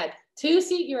ahead,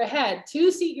 2-seat, you're ahead,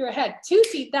 2-seat, you're ahead,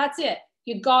 2-seat, that's it.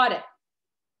 You got it.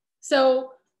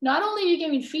 So not only are you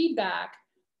giving feedback,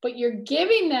 but you're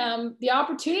giving them the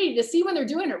opportunity to see when they're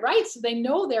doing it right, so they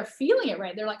know they're feeling it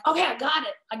right. They're like, okay, I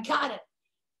got it.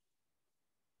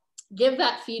 Give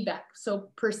that feedback. So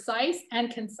precise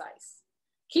and concise.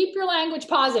 Keep your language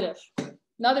positive.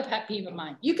 Another pet peeve of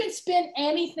mine. You can spin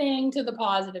anything to the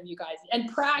positive, you guys,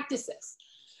 and practice this.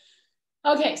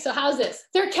 Okay, so how's this?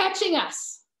 They're catching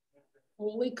us.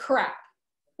 Holy crap.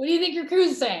 What do you think your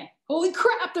crew's saying? Holy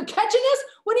crap, they're catching us?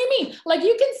 What do you mean? Like,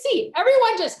 you can see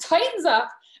everyone just tightens up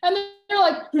and they're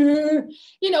like,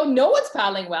 you know, no one's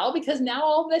paddling well, because now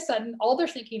all of a sudden, all they're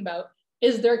thinking about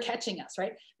is they're catching us,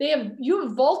 right? You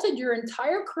have vaulted your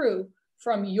entire crew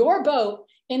from your boat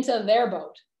into their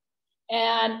boat.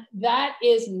 And that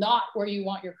is not where you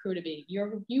want your crew to be.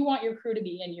 You want your crew to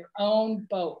be in your own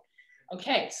boat.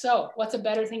 Okay, so what's a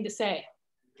better thing to say?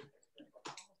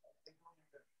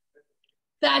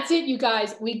 That's it, you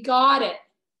guys. We got it.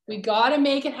 We got to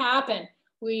make it happen.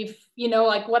 You know,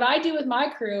 like what I do with my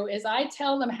crew is I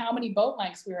tell them how many boat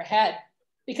lengths we're ahead,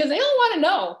 because they all want to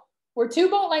know. We're 2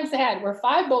 boat lengths ahead. We're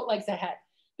 5 boat lengths ahead.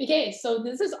 Okay, so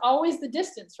this is always the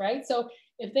distance, right? So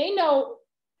if they know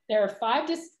there are 5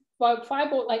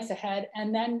 boat lengths ahead,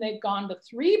 and then they've gone to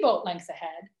 3 boat lengths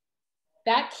ahead,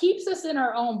 that keeps us in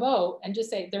our own boat, and just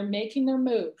say, they're making their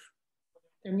move.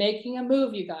 They're making a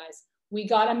move, you guys. We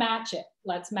got to match it.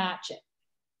 Let's match it.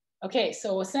 Okay,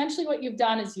 so essentially what you've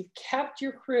done is you've kept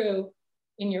your crew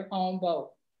in your own boat.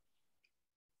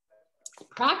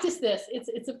 Practice this.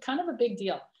 It's a kind of a big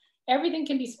deal. Everything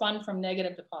can be spun from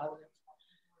negative to positive.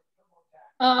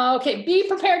 Okay, be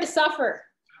prepared to suffer.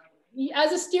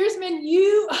 As a steersman,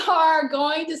 you are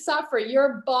going to suffer.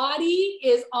 Your body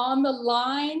is on the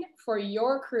line for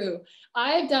your crew.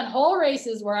 I've done whole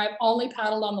races where I've only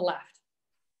paddled on the left.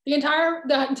 The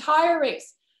entire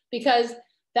race, because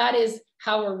that is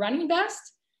how we're running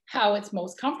best, how it's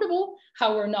most comfortable,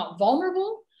 how we're not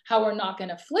vulnerable, how we're not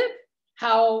going to flip,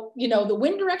 how, you know, the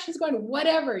wind direction is going,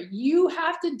 whatever you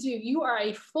have to do. You're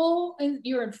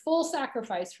in full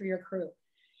sacrifice for your crew.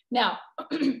 Now,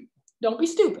 don't be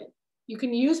stupid. You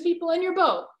can use people in your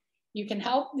boat. You can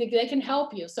help, they can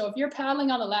help you. So if you're paddling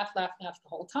on the left the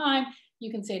whole time, you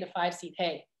can say to 5-seat,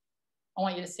 hey, I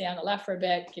want you to stay on the left for a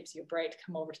bit. It gives you a break to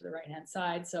come over to the right-hand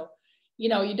side. So, you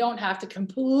know, you don't have to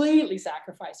completely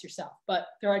sacrifice yourself, but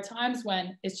there are times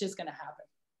when it's just going to happen.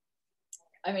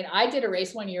 I mean, I did a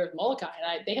race one year with Molokai,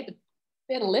 and they had to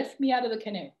lift me out of the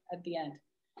canoe at the end.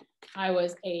 I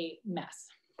was a mess.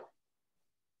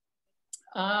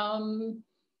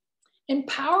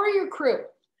 Empower your crew.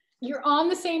 You're on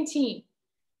the same team.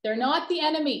 They're not the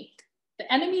enemy.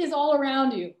 The enemy is all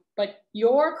around you, but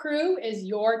your crew is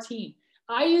your team.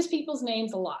 I use people's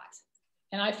names a lot,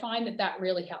 and I find that that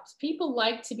really helps. People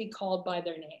like to be called by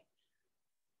their name.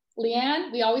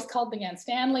 Leanne, we always called Leanne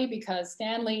Stanley, because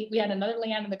Stanley, we had another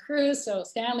Leanne in the cruise, so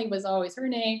Stanley was always her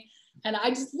name. And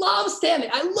I just love Stanley.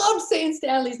 I loved saying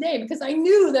Stanley's name, because I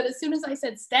knew that as soon as I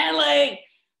said, Stanley,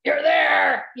 you're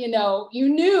there, you know, you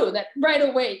knew that right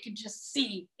away. You could just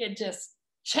see it just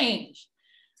change.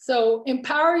 So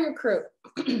empower your crew.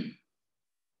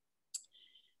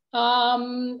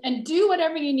 And do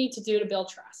whatever you need to do to build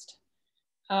trust.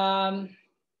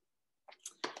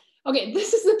 Okay,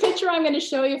 this is the picture I'm going to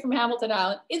show you from Hamilton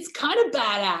Island. It's kind of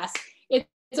badass. It's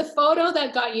a photo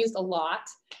that got used a lot.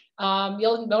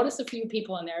 You'll notice a few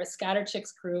people in there, a Scatter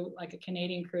Chicks crew, like a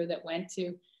Canadian crew that went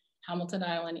to Hamilton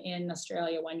Island in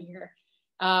Australia one year.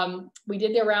 We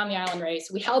did the around the island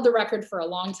race. We held the record for a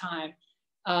long time.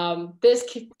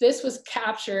 This was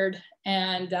captured,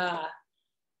 and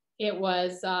it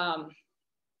was,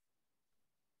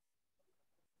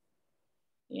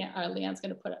 yeah, Leanne's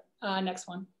gonna put it, next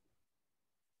one.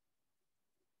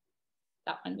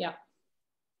 That one, yeah.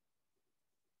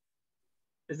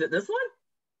 Is it this one?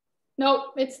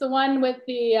 Nope, it's the one with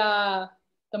the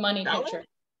money That picture. one?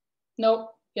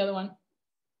 Nope, the other one.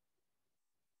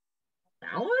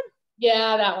 That one?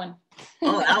 Yeah, that one.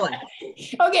 Oh, that one.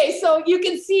 Okay, so you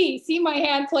can see my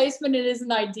hand placement, it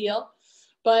isn't ideal,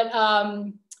 but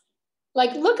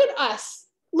like, look at us.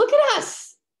 Look at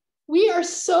us. We are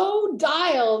so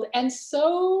dialed and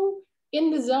so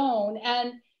in the zone,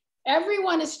 and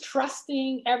everyone is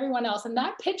trusting everyone else. And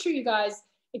that picture, you guys,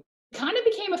 it kind of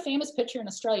became a famous picture in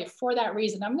Australia for that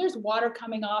reason. I mean, there's water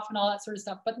coming off and all that sort of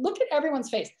stuff, but look at everyone's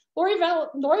face. Lori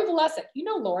Valesic, you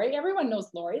know Lori, everyone knows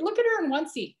Lori. Look at her in one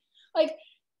seat. Like,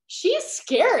 she's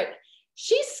scary.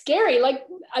 She's scary. Like,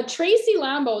 Tracy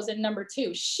Lambo's in number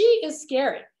 2. She is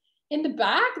scary. In the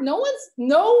back, no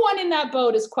one in that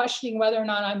boat is questioning whether or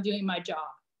not I'm doing my job.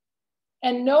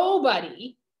 And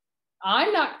nobody,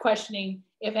 I'm not questioning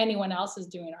if anyone else is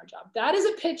doing our job. That is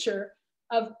a picture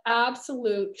of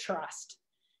absolute trust.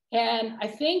 And I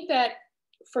think that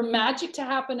for magic to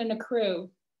happen in a crew,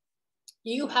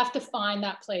 you have to find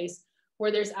that place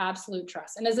where there's absolute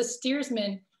trust. And as a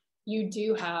steersman, you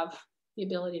do have the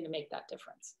ability to make that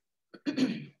difference.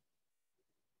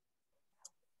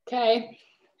 Okay,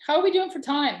 how are we doing for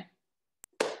time?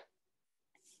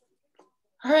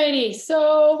 Alrighty,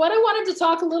 so what I wanted to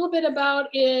talk a little bit about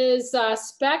is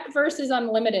spec versus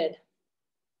unlimited.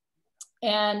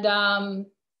 And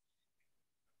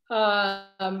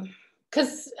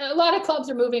because a lot of clubs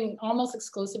are moving almost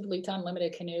exclusively to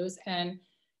unlimited canoes. And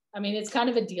I mean, it's kind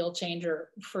of a deal changer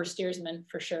for steersmen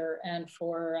for sure, and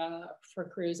for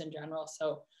crews in general.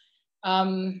 So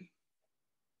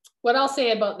what I'll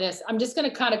say about this, I'm just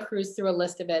gonna kind of cruise through a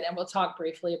list of it, and we'll talk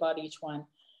briefly about each one.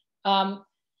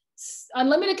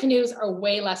 Unlimited canoes are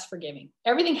way less forgiving.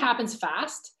 Everything happens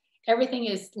fast. Everything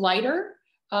is lighter.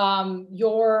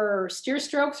 Your steer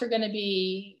strokes are gonna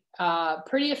be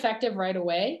pretty effective right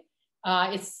away.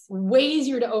 It's way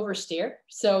easier to oversteer.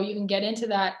 So you can get into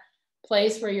that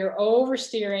place where you're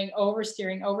oversteering.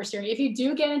 If you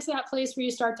do get into that place where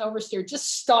you start to oversteer,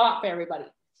 just stop, everybody.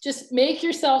 Just make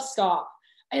yourself stop.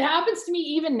 It happens to me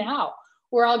even now,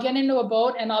 where I'll get into a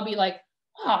boat and I'll be like,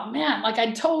 oh man, like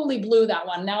I totally blew that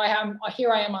one. Now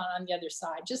here I am on the other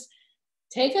side. Just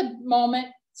take a moment,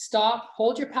 stop,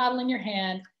 hold your paddle in your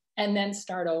hand, and then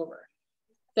start over.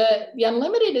 The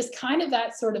Unlimited is kind of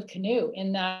that sort of canoe,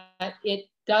 in that it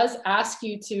does ask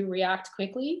you to react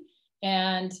quickly,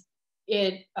 and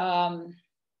it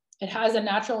has a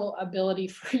natural ability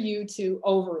for you to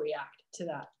overreact to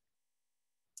that.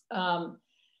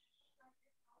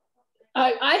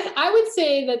 I would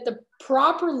say that the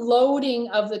proper loading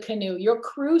of the canoe, your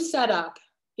crew setup,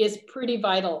 is pretty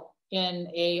vital in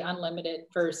a unlimited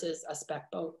versus a spec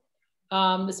boat.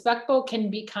 The spec boat can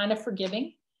be kind of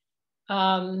forgiving,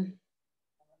 but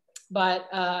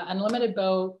unlimited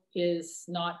boat is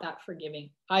not that forgiving,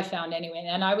 I found anyway.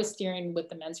 And I was steering with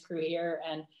the men's crew here,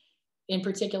 and in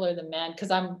particular the men,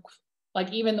 because I'm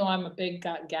like, even though I'm a big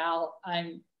gal,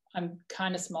 I'm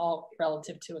kind of small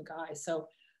relative to a guy. So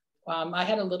I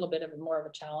had a little bit of more of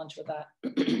a challenge with that.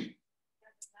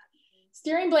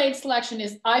 Steering blade selection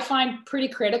is, I find, pretty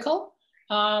critical.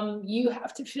 You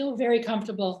have to feel very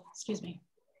comfortable, excuse me.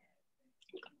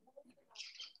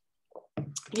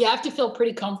 You have to feel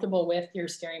pretty comfortable with your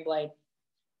steering blade.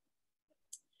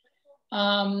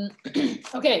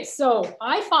 Okay, so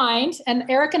I find, and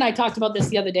Eric and I talked about this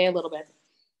the other day a little bit.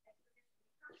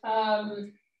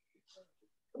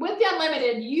 With the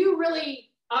Unlimited,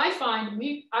 I find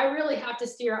I really have to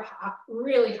steer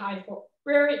really high,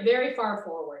 very, very far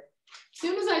forward. As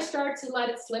soon as I start to let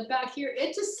it slip back here,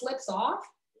 it just slips off,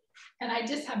 and I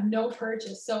just have no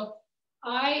purchase. So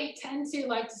I tend to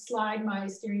like to slide my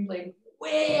steering blade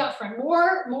way up front,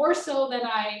 more so than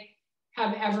I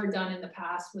have ever done in the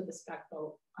past with the spec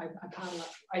boat. I paddle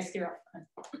up, I steer up front.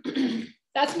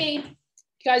 That's me.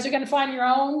 You guys are going to find your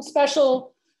own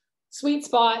special sweet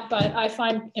spot, but I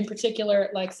find in particular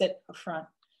it likes it up front.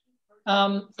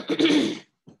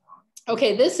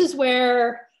 Okay, this is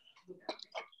where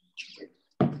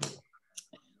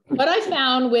what I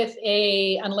found with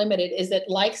a Unlimited is it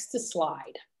likes to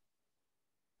slide.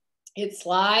 It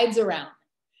slides around.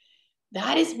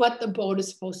 That is what the boat is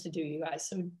supposed to do, you guys.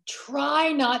 So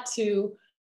try not to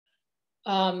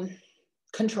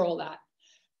control that.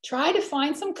 try to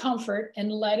find some comfort in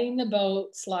letting the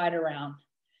boat slide around.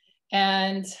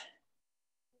 And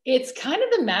it's kind of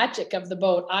the magic of the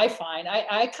boat, I find.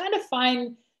 I kind of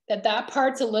find that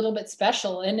part's a little bit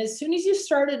special. And as soon as you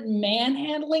started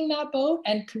manhandling that boat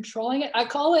and controlling it, I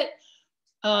call it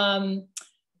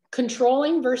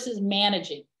controlling versus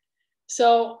managing.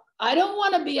 So I don't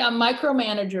want to be a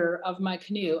micromanager of my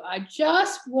canoe. I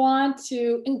just want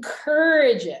to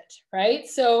encourage it, right?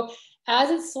 So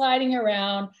as it's sliding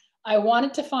around, I want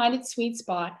it to find its sweet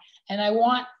spot, and I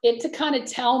want it to kind of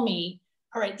tell me,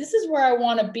 all right, this is where I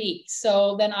want to be.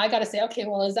 So then I got to say, okay,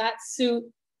 well, does that suit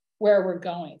where we're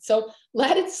going? So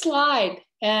let it slide,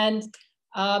 and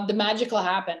the magic will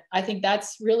happen. I think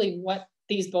that's really what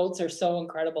these boats are so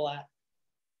incredible at.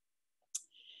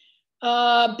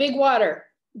 Big water.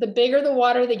 The bigger the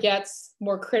water that gets,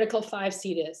 more critical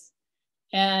 5-seat is.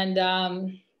 And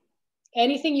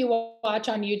anything you watch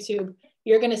on YouTube,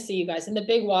 you're going to see, you guys, in the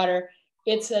big water,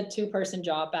 it's a 2-person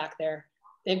job back there.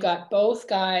 They've got both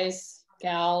guys,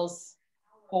 gals,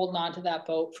 holding on to that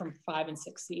boat from 5 and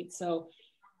 6 seats. So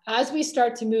as we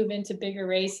start to move into bigger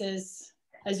races,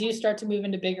 as you start to move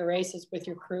into bigger races with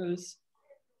your crews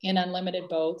in unlimited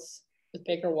boats with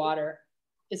bigger water,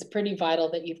 it's pretty vital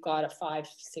that you've got a 5-6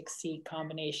 seat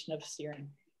combination of steering.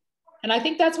 And I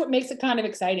think that's what makes it kind of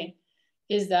exciting,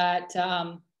 is that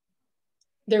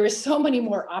there is so many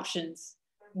more options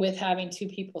with having 2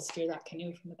 people steer that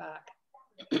canoe from the back.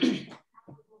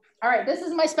 All right, this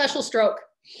is my special stroke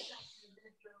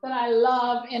that I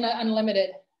love in an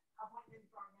unlimited.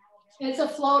 It's a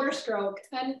floater stroke.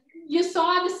 And you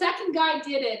saw the second guy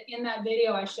did it in that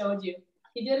video I showed you.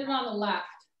 He did it on the left.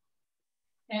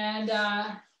 And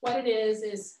what it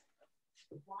is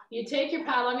you take your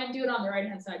paddle. I'm going to do it on the right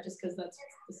hand side just because that's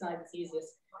the side that's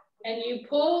easiest. And you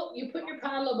put your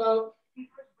paddle about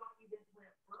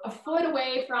a foot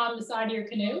away from the side of your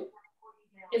canoe.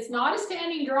 It's not a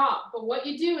standing drop, but what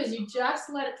you do is you just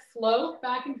let it float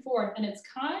back and forth, and it's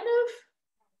kind of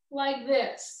like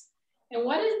this. And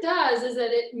what it does is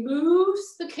that it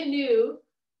moves the canoe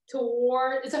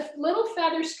toward, it's a little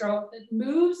feather stroke that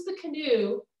moves the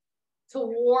canoe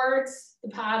towards the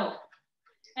paddle.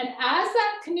 And as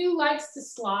that canoe likes to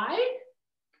slide,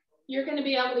 you're going to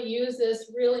be able to use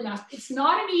this really nice. It's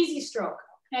not an easy stroke,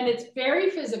 and it's very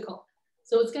physical.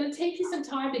 So it's going to take you some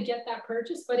time to get that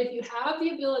purchase, but if you have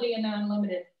the ability in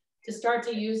Unlimited to start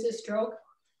to use this stroke,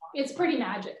 it's pretty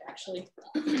magic, actually.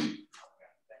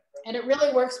 And it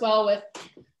really works well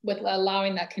with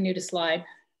allowing that canoe to slide.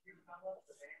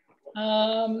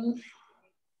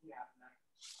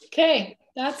 Okay,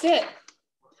 that's it.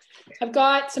 I've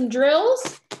got some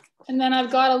drills, and then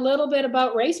I've got a little bit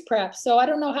about race prep. So I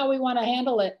don't know how we want to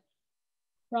handle it,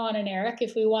 Ron and Eric,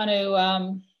 if we want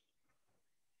to,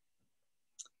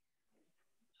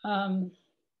 how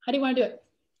do you want to do it?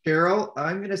 Cheryl,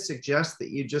 I'm going to suggest that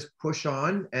you just push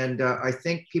on, and I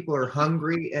think people are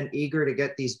hungry and eager to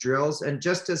get these drills. And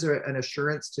just as an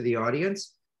assurance to the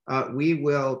audience, we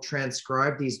will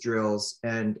transcribe these drills,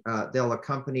 and they'll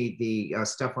accompany the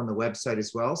stuff on the website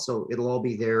as well. So it'll all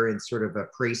be there in sort of a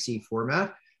précis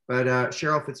format. But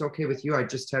Cheryl, if it's okay with you, I'd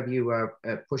just have you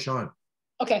push on.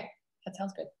 Okay, that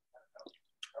sounds good.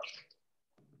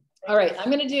 All right, I'm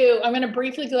going to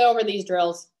briefly go over these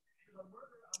drills.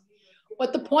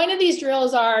 What the point of these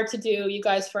drills are to do, you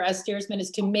guys, for as steersmen,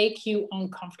 is to make you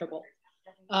uncomfortable,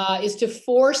 is to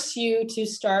force you to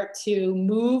start to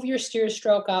move your steer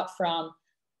stroke up from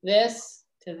this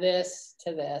to this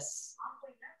to this.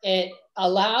 It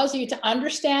allows you to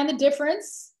understand the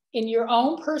difference in your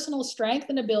own personal strength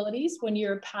and abilities when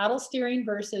you're paddle steering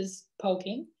versus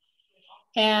poking.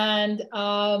 And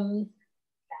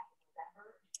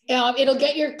it'll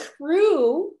get your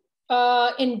crew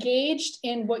engaged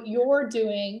in what you're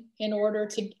doing in order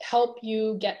to help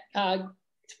you get,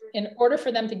 in order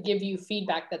for them to give you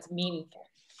feedback that's meaningful.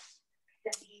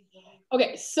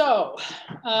 Okay, so,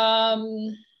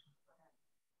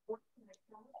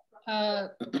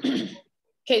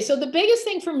 okay, so the biggest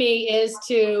thing for me is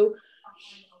to,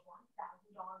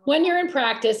 when you're in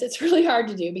practice, it's really hard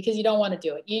to do because you don't want to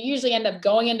do it. You usually end up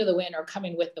going into the wind or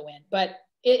coming with the wind, but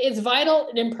it's vital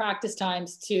in practice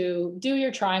times to do your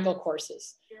triangle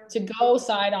courses, to go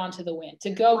side onto the wind,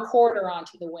 to go quarter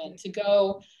onto the wind, to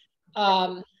go,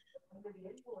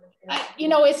 you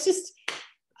know, it's just,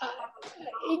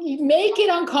 make it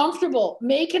uncomfortable.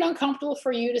 Make it uncomfortable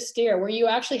for you to steer, where you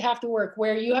actually have to work,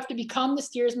 where you have to become the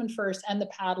steersman first and the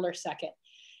paddler second.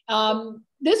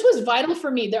 This was vital for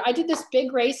me. I did this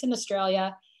big race in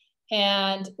Australia,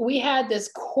 and we had this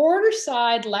quarter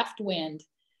side left wind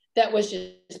that was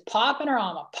just popping our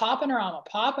armor, popping our armor,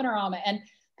 popping our armor. And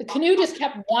the canoe just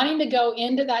kept wanting to go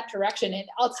into that direction. And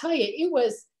I'll tell you, it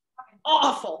was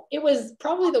awful. It was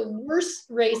probably the worst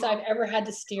race I've ever had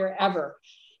to steer ever.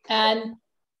 And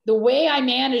the way I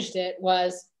managed it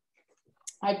was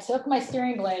I took my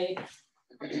steering blade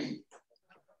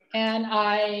and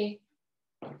I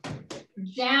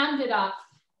jammed it up.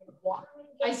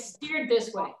 I steered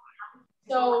this way.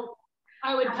 So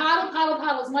I would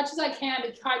paddle as much as I can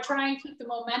to try and keep the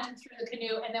momentum through the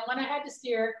canoe. And then when I had to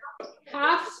steer,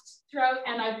 half stroke,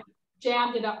 and I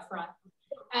jammed it up front.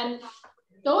 And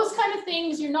those kind of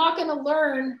things you're not going to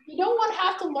learn. You don't want to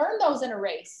have to learn those in a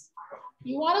race.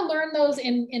 You want to learn those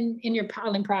in your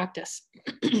paddling practice.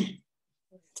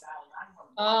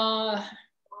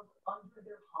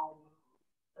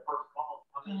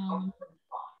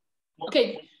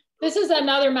 Okay, this is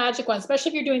another magic one, especially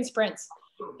if you're doing sprints.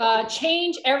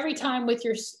 Change every time with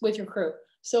your crew.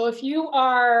 So if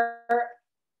you're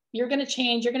going to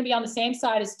change, you're going to be on the same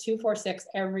side as 2, 4, 6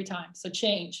 every time. So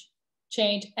change,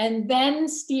 and then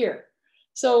steer.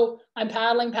 So I'm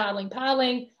paddling.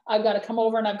 I've got to come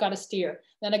over and I've got to steer.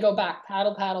 Then I go back,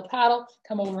 paddle,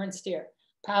 come over and steer.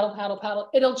 Paddle.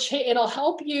 It'll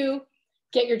help you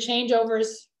get your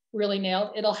changeovers really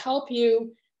nailed. It'll help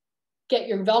you get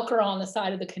your Velcro on the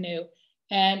side of the canoe.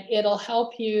 And it'll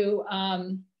help you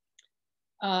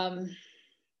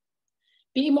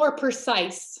be more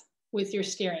precise with your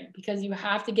steering, because you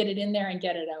have to get it in there and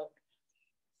get it out.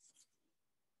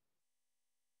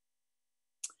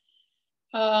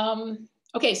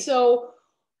 Okay, so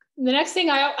the next thing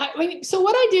so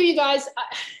what I do, you guys,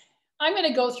 I'm going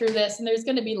to go through this, and there's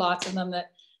going to be lots of them.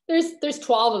 That there's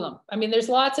 12 of them. I mean, there's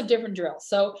lots of different drills.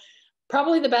 So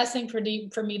probably the best thing for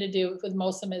me to do with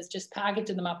most of them is just package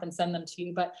them up and send them to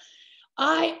you. But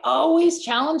I always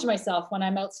challenge myself when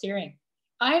I'm out steering.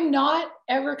 I'm not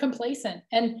ever complacent.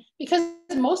 And because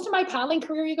most of my paddling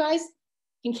career, you guys,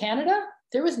 in Canada,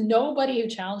 there was nobody who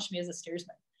challenged me as a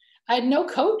steersman. I had no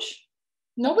coach.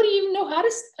 Nobody even know how to,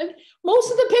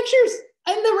 most of the pictures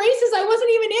and the races I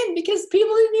wasn't even in, because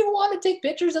people didn't even want to take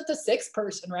pictures of the 6th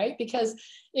person, right? Because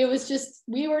it was just,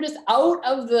 we were just out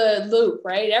of the loop,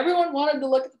 right? Everyone wanted to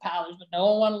look at the paddlers, but no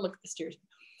one wanted to look at the steersmen.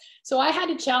 So I had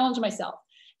to challenge myself.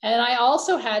 And I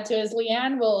also had to, as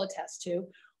Leanne will attest to,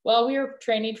 while we were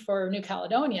training for New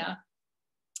Caledonia,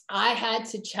 I had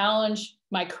to challenge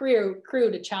my crew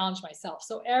to challenge myself.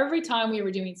 So every time we were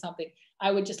doing something,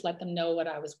 I would just let them know what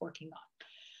I was working on.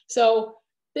 So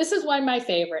this is one of my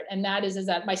favorite, and that is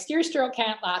that my steer stroke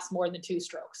can't last more than 2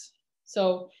 strokes.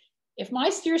 So if my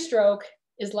steer stroke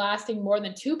is lasting more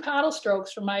than 2 paddle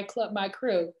strokes from my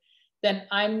crew, then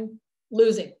I'm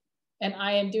losing, and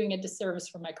I am doing a disservice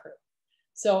for my crew.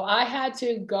 So I had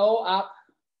to go up,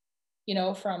 you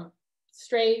know, from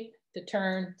straight to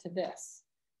turn to this.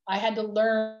 I had to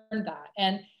learn that.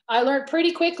 And I learned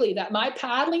pretty quickly that my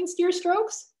paddling steer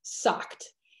strokes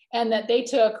sucked, and that they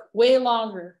took way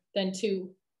longer than two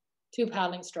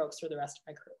paddling strokes for the rest of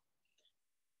my crew.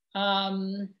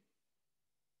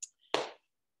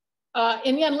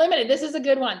 In the unlimited, this is a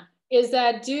good one, is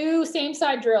that do same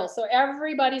side drills. So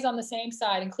everybody's on the same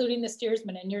side, including the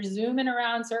steersman, and you're zooming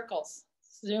around circles.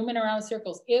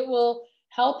 It will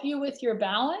help you with your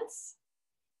balance,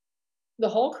 the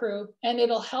whole crew, and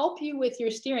it'll help you with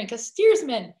your steering, because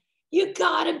steersmen, you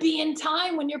gotta be in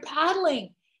time when you're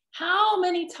paddling. How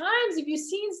many times have you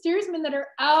seen steersmen that are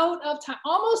out of time?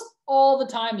 Almost all the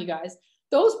time, you guys.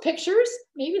 Those pictures,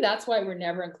 maybe that's why we're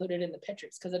never included in the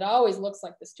pictures, because it always looks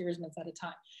like the steersman's out of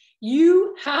time.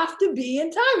 You have to be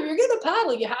in time. If you're gonna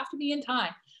paddle, you have to be in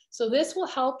time. So this will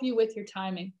help you with your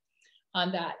timing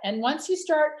on that. And once you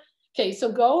start, okay,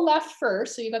 so go left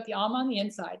first. So you got the arm on the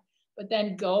inside, but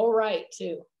then go right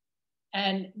too.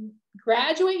 And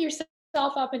graduate yourself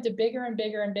up into bigger and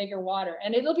bigger and bigger water.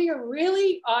 And it'll be a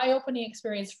really eye-opening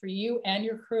experience for you and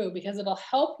your crew, because it'll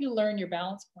help you learn your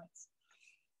balance points.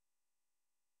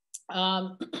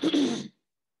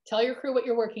 Tell your crew what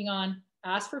you're working on,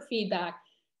 ask for feedback.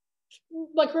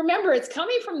 Like, remember, it's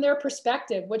coming from their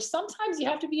perspective, which sometimes you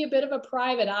have to be a bit of a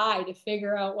private eye to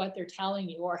figure out what they're telling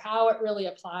you or how it really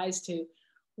applies to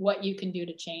what you can do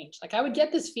to change. Like, I would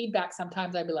get this feedback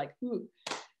sometimes. I'd be like, ooh,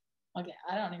 okay,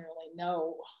 I don't even really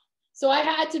know. So I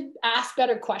had to ask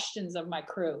better questions of my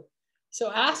crew. So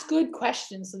ask good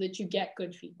questions so that you get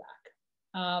good feedback.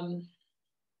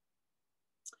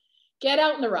 Get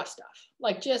out in the rough stuff.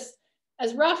 Like, just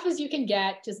as rough as you can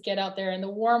get, just get out there in the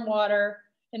warm water,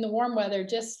 in the warm weather.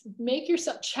 Just make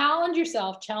yourself, challenge your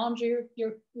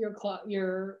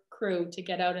crew to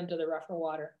get out into the rougher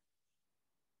water.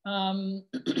 Head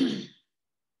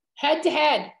to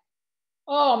head.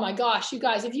 Oh my gosh, you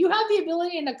guys, if you have the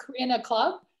ability in a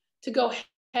club to go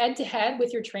head to head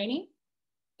with your training,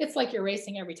 it's like you're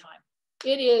racing every time.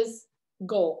 It is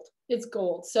gold. It's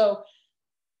gold. So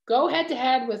go head to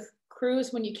head with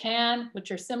crews when you can,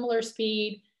 which are similar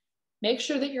speed. Make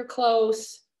sure that you're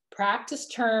close, practice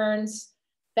turns.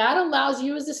 That allows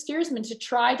you as a steersman to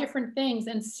try different things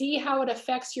and see how it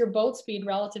affects your boat speed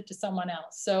relative to someone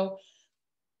else. So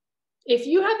if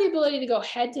you have the ability to go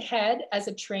head to head as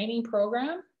a training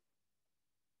program,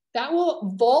 that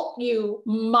will vault you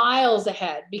miles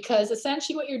ahead, because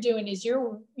essentially what you're doing is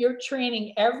you're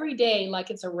training every day like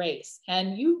it's a race.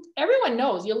 And everyone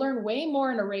knows you learn way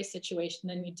more in a race situation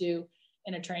than you do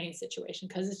in a training situation,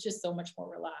 because it's just so much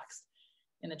more relaxed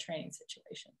in the training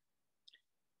situation.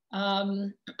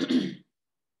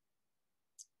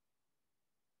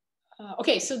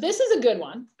 Okay, so this is a good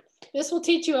one. This will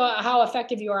teach you how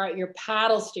effective you are at your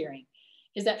paddle steering.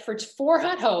 Is that for four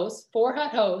hut hose,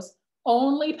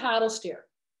 only paddle steer.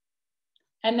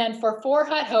 And then for four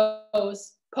hut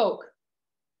hose, poke.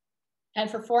 And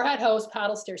for four hut hose,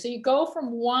 paddle steer. So you go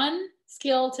from one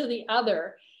skill to the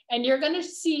other, and you're going to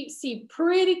see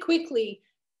pretty quickly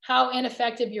how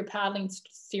ineffective your paddling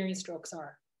steering strokes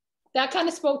are. That kind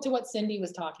of spoke to what Cindy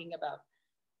was talking about.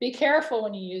 Be careful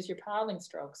when you use your paddling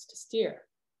strokes to steer,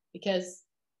 because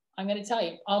I'm going to tell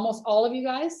you, almost all of you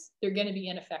guys, they're going to be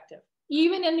ineffective,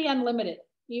 even in the unlimited,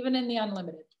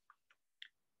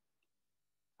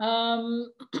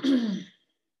 All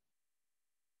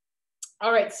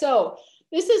right, so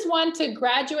this is one to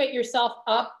graduate yourself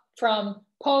up from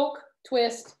poke,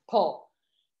 twist, pull,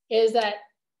 is that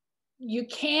you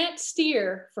can't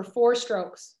steer for 4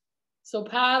 strokes. So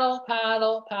paddle,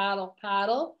 paddle, paddle,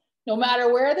 paddle. No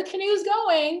matter where the canoe's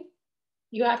going,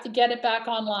 you have to get it back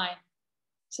online.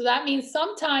 So that means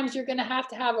sometimes you're going to have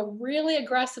a really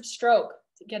aggressive stroke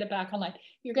to get it back online.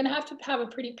 You're going to have a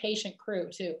pretty patient crew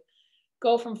too.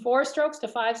 Go from 4 strokes to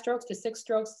 5 strokes to 6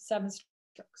 strokes to 7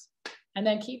 strokes, and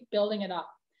then keep building it up.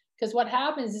 Because what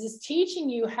happens is it's teaching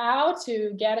you how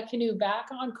to get a canoe back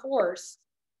on course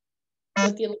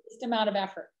with the least amount of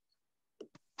effort.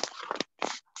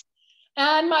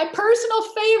 And my personal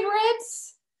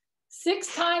favorites,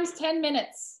 6 times 10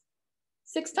 minutes.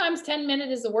 6 times 10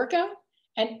 minutes is a workout,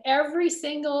 and every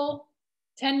single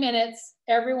 10 minutes,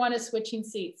 everyone is switching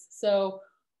seats. So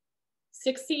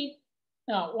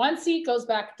 1 seat goes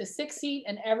back to 6 seat,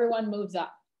 and everyone moves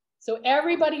up. So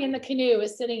everybody in the canoe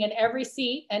is sitting in every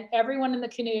seat, and everyone in the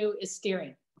canoe is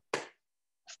steering.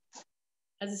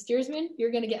 As a steersman,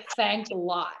 you're going to get thanked a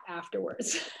lot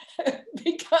afterwards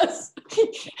because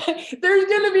there's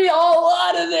going to be a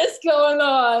lot of this going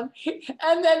on.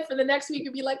 And then for the next week,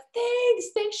 you'll be like,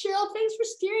 thanks, Cheryl. Thanks for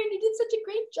steering. You did such a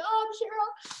great job,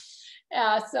 Cheryl.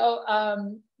 Yeah, so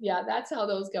yeah, that's how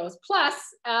those goes.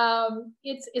 Plus,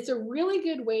 it's a really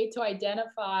good way to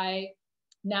identify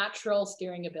natural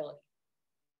steering ability.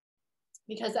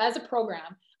 Because as a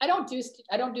program, I don't do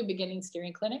beginning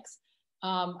steering clinics.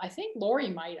 I think Lori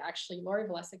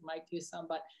Valesic might do some,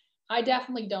 but I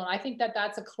definitely don't. I think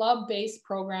that's a club-based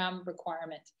program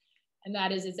requirement. And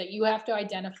that is that you have to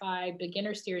identify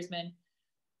beginner steersmen.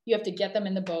 You have to get them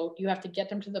in the boat. You have to get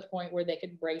them to the point where they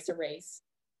could race a race.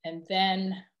 And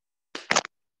then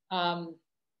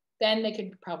they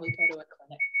could probably go to a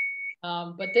clinic.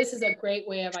 But this is a great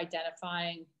way of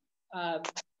identifying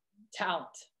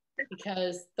talent,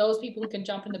 because those people who can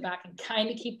jump in the back and kind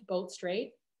of keep the boat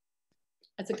straight,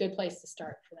 that's a good place to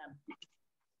start for them.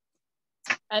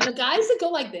 And the guys that go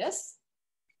like this,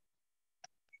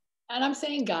 and I'm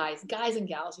saying guys and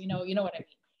gals, you know what I mean.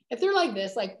 If they're like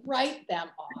this, like write them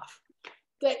off.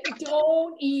 That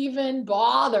don't even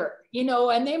bother,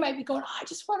 and they might be going, I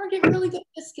just want to get really good at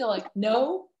this skill. Like,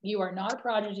 no, you are not a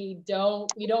prodigy.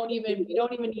 You don't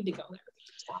even need to go there.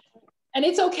 And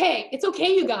it's okay. It's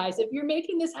okay, you guys. If you're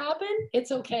making this happen,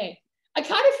 it's okay. I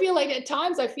kind of feel like at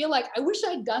times I wish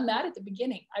I'd done that at the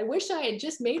beginning. I wish I had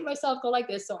just made myself go like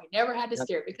this so I never had to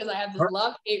steer, because I have this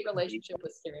love-hate relationship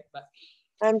with steering. But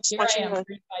here I am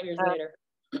 35 years later.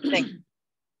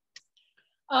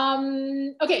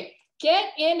 Okay,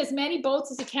 get in as many boats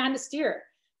as you can to steer.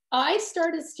 I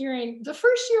started steering, the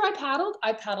first year I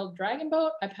paddled dragon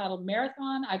boat, I paddled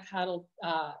marathon, I paddled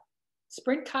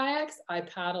sprint kayaks, I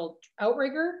paddled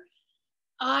outrigger.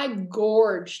 I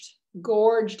gorged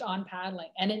on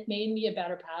paddling, and it made me a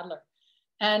better paddler.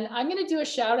 And I'm going to do a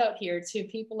shout out here to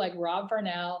people like Rob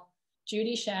Varnell,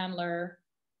 Judy Chandler,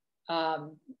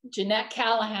 Jeanette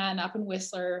Callahan up in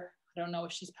Whistler. I don't know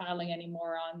if she's paddling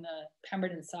anymore on the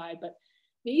Pemberton side, but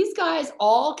these guys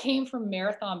all came from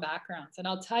marathon backgrounds. And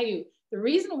I'll tell you, the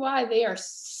reason why they are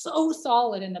so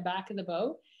solid in the back of the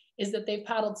boat is that they've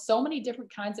paddled so many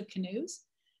different kinds of canoes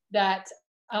that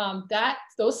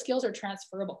those skills are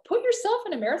transferable. Put yourself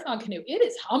in a marathon canoe. It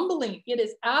is humbling. It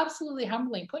is absolutely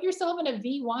humbling. Put yourself in a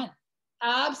V1.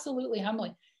 Absolutely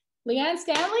humbling. Leanne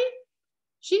Stanley,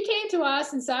 she came to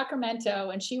us in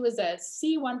Sacramento and she was a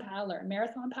C1 paddler, a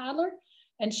marathon paddler,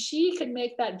 and she could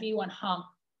make that V1 hum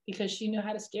because she knew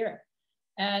how to steer it.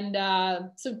 And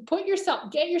so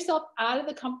get yourself out of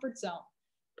the comfort zone.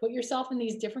 Put yourself in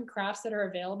these different crafts that are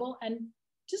available and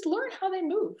just learn how they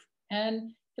move,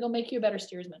 and it'll make you a better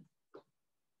steersman.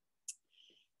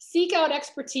 Seek out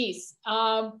expertise.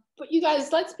 But you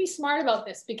guys, let's be smart about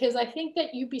this, because I think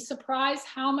that you'd be surprised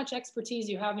how much expertise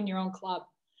you have in your own club.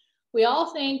 We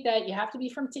all think that you have to be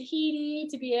from Tahiti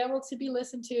to be able to be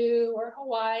listened to, or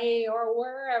Hawaii, or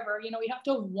wherever. You know, you have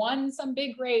to have won some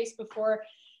big race before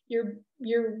you're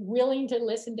willing to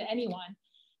listen to anyone.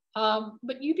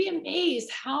 But you'd be amazed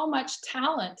how much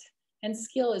talent and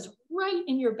skill is right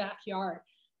in your backyard.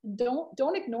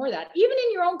 Don't ignore that. Even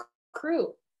in your own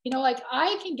crew, you know, like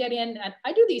I can get in and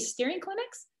I do these steering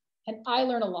clinics and I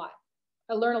learn a lot.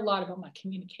 I learn a lot about my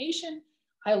communication.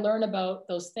 I learn about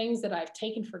those things that I've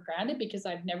taken for granted because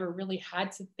I've never really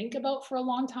had to think about for a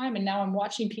long time. And now I'm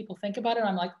watching people think about it. And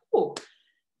I'm like, oh,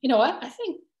 you know what? I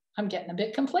think I'm getting a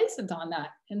bit complacent on that.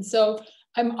 And so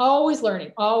I'm always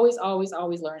learning, always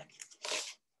learning.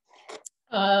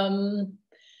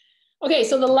 Okay,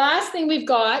 so the last thing we've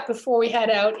got before we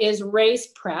head out is race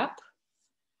prep.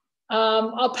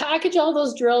 I'll package all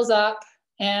those drills up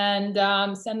and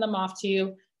send them off to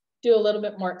you. Do a little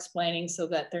bit more explaining so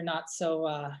that they're not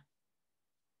so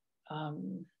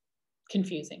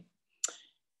confusing.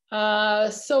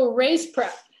 So race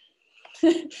prep.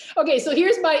 Okay, so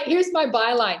here's my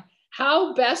byline.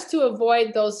 How best to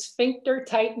avoid those sphincter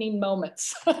tightening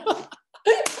moments.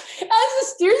 As a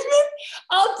steersman,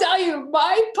 I'll tell you,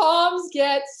 my palms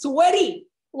get sweaty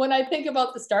when I think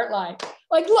about the start line.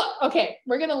 Like, look, okay,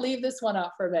 we're gonna leave this one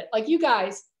up for a bit. Like, you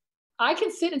guys, I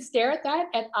can sit and stare at that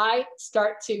and I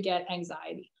start to get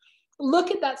anxiety. Look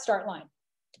at that start line.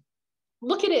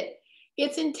 Look at it.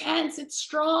 It's intense, it's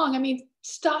strong. I mean,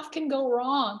 stuff can go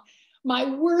wrong. My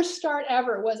worst start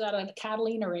ever was at a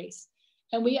Catalina race.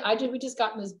 And we just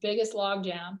got in this biggest log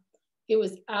jam. It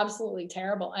was absolutely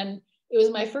terrible. And it was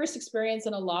my first experience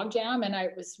in a log jam. And I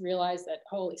realized that,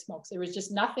 holy smokes, there was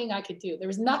just nothing I could do. There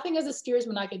was nothing as a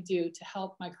steersman I could do to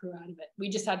help my crew out of it. We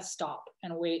just had to stop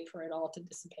and wait for it all to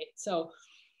dissipate. So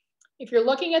if you're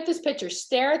looking at this picture,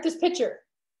 stare at this picture.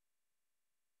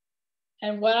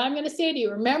 And what I'm going to say to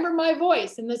you, remember my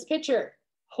voice in this picture.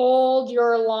 Hold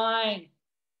your line.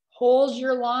 Hold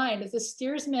your line. As a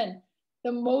steersman,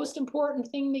 the most important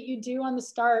thing that you do on the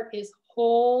start is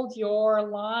hold your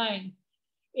line.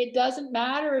 It doesn't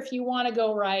matter if you want to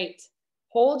go right.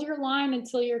 Hold your line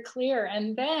until you're clear,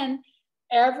 and then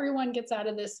everyone gets out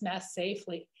of this mess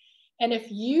safely. And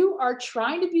if you are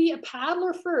trying to be a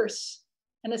paddler first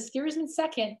and a steersman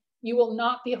second, you will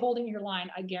not be holding your line,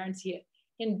 I guarantee it.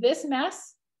 In this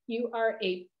mess, you are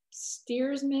a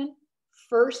steersman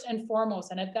first and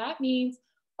foremost. And if that means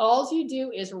all you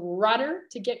do is rudder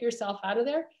to get yourself out of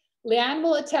there, Leanne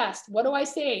will attest. What do I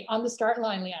say on the start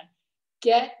line, Leanne?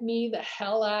 Get me the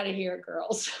hell out of here,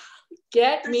 girls.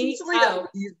 Get me out.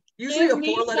 Usually a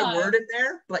four-letter word in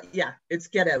there, but yeah, it's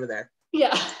get out of there. Yeah,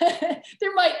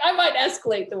 I might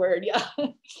escalate the word, yeah.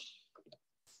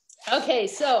 Okay,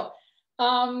 so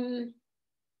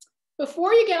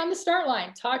before you get on the start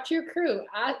line, talk to your crew.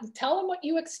 Tell them what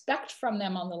you expect from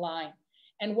them on the line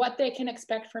and what they can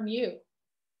expect from you.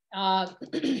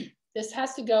 This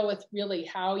has to go with really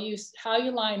how you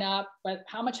line up, but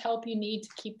how much help you need to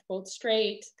keep the boat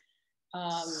straight,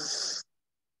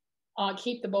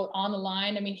 keep the boat on the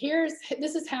line. I mean,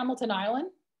 this is Hamilton Island.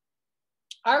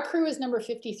 Our crew is number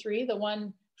 53,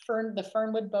 the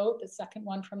Fernwood boat, the second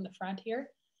one from the front here.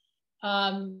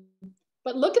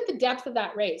 But look at the depth of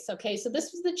that race. Okay, so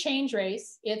this was the change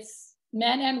race. It's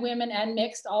men and women and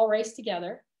mixed all race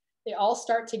together. They all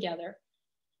start together.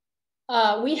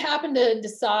 We happened to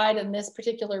decide in this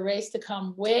particular race to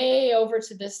come way over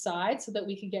to this side so that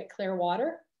we could get clear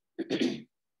water.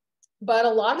 But a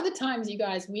lot of the times, you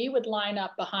guys, we would line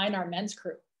up behind our men's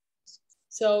crew.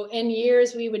 So in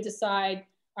years, we would decide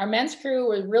our men's crew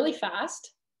was really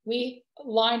fast. We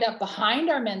lined up behind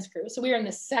our men's crew. So we were in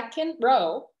the second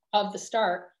row of the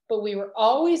start, but we were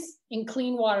always in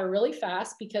clean water really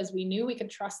fast because we knew we could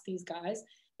trust these guys.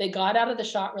 They got out of the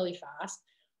shot really fast.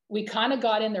 We kind of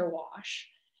got in their wash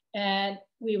and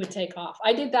we would take off.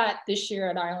 I did that this year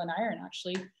at Island Iron,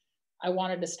 actually. I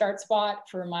wanted a start spot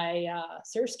for my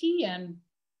surf ski and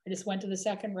I just went to the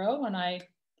second row and I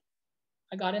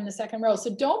I got in the second row.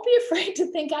 So don't be afraid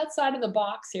to think outside of the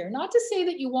box here. Not to say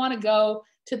that you want to go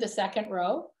to the second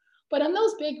row, but on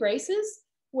those big races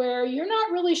where you're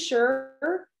not really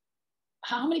sure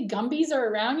how many Gumbies are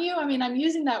around you. I mean, I'm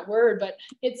using that word, but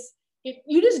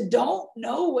you just don't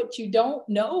know what you don't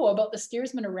know about the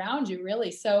steersmen around you,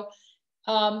 really. So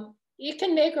it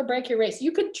can make or break your race.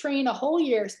 You could train a whole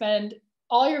year, spend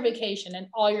all your vacation and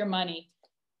all your money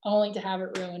only to have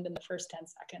it ruined in the first 10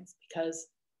 seconds because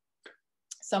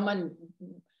someone's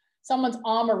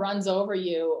armor runs over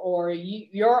you, or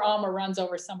your armor runs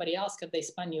over somebody else because they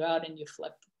spun you out and you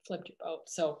flipped your boat.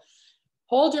 So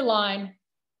hold your line,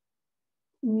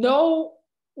 know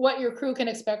what your crew can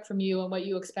expect from you and what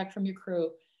you expect from your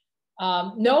crew.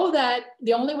 Know that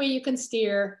the only way you can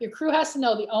steer, your crew has to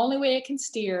know the only way it can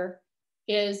steer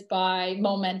is by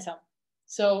momentum.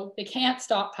 So they can't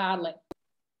stop paddling.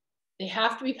 They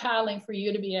have to be paddling for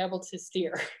you to be able to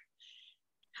steer.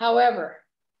 However,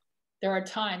 there are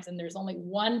times, and there's only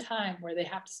one time where they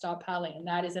have to stop paddling, and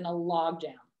that is in a log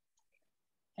jam.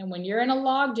 And when you're in a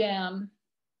log jam,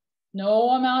 no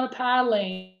amount of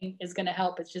paddling is going to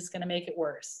help. It's just going to make it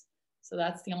worse. So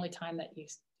that's the only time that you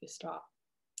stop.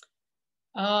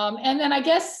 And then I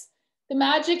guess the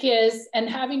magic is, and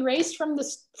having raced from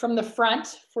the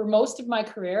front for most of my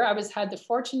career, I had the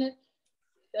fortunate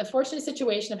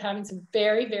situation of having some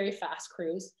very, very fast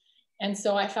crews. And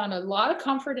so I found a lot of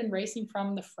comfort in racing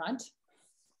from the front,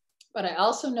 but I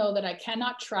also know that I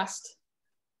cannot trust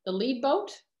the lead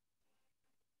boat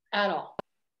at all.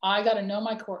 I got to know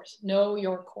my course, know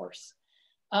your course.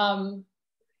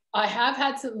 I have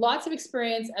had lots of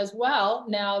experience as well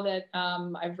now that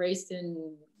I've raced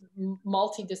in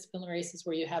multidisciplinary races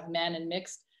where you have men and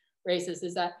mixed races,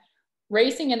 is that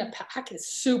racing in a pack is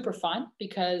super fun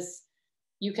because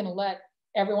you can let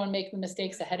everyone make the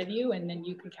mistakes ahead of you and then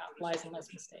you can capitalize on those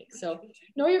mistakes. So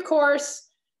know your course,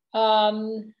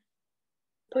 and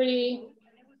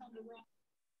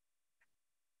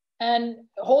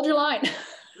hold your line.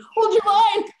 Hold your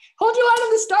line. Hold your line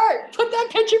on the start. Put that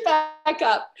picture back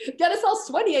up. Get us all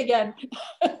sweaty again.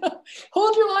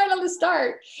 Hold your line on the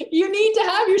start. You need to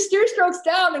have your steer strokes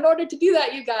down in order to do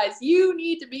that, you guys. You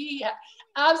need to be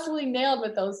absolutely nailed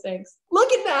with those things.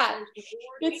 Look at that.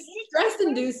 It's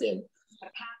stress-inducing.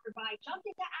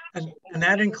 And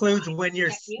that includes when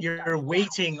you're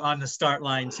waiting on the start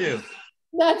line too.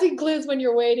 That includes when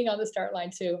you're waiting on the start line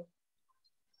too.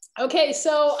 Okay,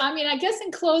 so I mean, I guess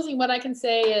in closing, what I can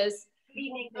say is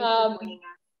the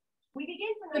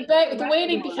way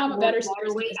to become a better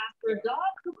steersman. After a dog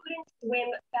who couldn't swim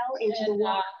fell into the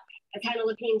water. As Hannah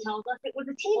Lapine tells us, it was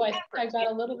a team effort. I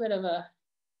got a little bit of a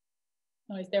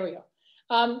noise. There we go.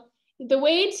 The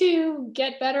way to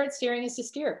get better at steering is to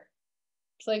steer.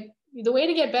 It's like the way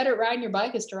to get better at riding your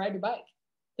bike is to ride your bike.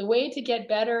 The way to get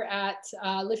better at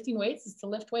lifting weights is to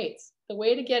lift weights. The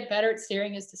way to get better at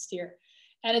steering is to steer.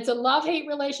 And it's a love-hate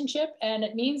relationship. And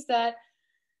it means that,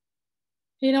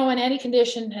 you know, in any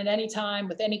condition, at any time,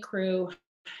 with any crew,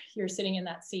 you're sitting in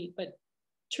that seat. But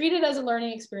treat it as a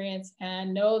learning experience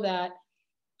and know that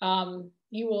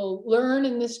you will learn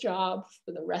in this job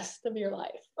for the rest of your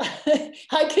life.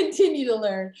 I continue to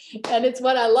learn. And it's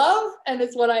what I love and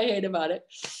it's what I hate about it.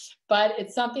 But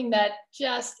it's something that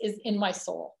just is in my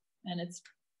soul. And it's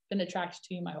been attracted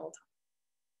to me my whole time.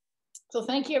 So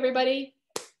thank you, everybody.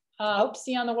 Hope to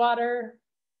see you on the water.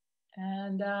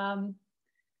 And I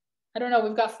don't know,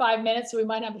 we've got 5 minutes, so we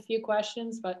might have a few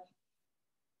questions, but.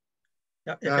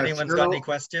 Yeah, if anyone's got any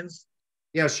questions.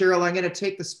 Yeah, Cheryl, I'm going to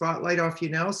take the spotlight off you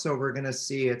now. So we're going to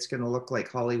see, it's going to look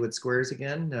like Hollywood Squares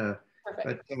again.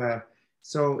 Perfect. But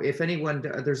so if anyone,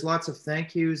 there's lots of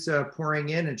thank yous pouring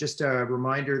in, and just a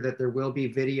reminder that there will be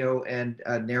video and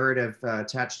narrative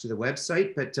attached to the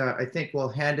website. But I think we'll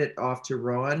hand it off to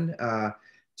Ron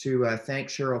to thank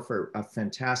Cheryl for a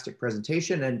fantastic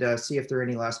presentation and see if there are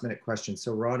any last minute questions.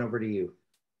 So Ron, over to you.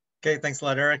 Okay, thanks a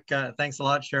lot, Eric. Thanks a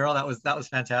lot, Cheryl. That was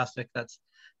fantastic.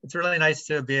 It's really nice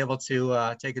to be able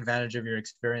to take advantage of your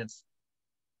experience.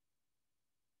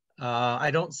 I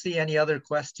don't see any other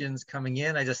questions coming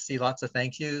in. I just see lots of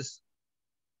thank yous.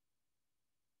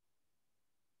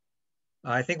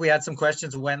 I think we had some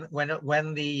questions when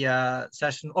the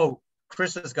session. Oh,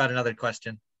 Chris has got another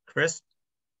question. Chris?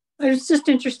 I was just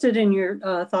interested in your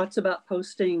thoughts about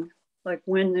posting, like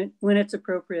when it's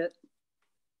appropriate.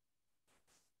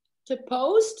 To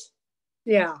post?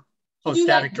 Yeah. Oh,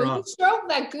 static draw.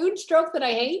 That goon stroke that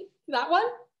I hate, that one?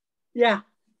 Yeah.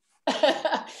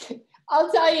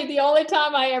 I'll tell you, the only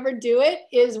time I ever do it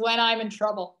is when I'm in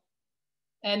trouble.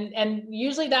 And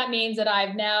usually that means that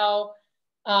I'm now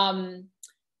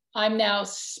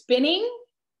spinning.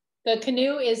 The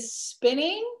canoe is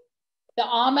spinning The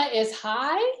AMA is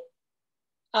high.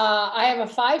 I have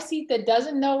a 5-seat that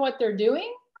doesn't know what they're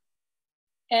doing.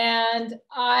 And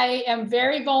I am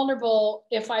very vulnerable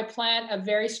if I plant a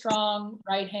very strong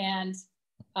right hand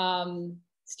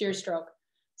steer stroke.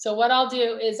 So what I'll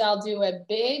do is I'll do a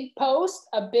big post,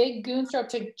 a big goon stroke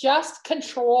to just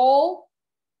control,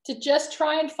 to just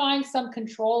try and find some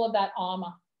control of that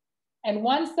AMA. And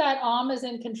once that AMA is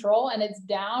in control and it's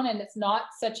down and it's not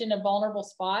such in a vulnerable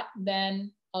spot,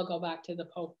 then I'll go back to the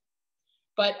poke.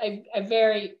 But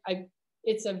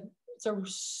it's a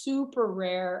super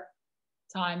rare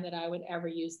time that I would ever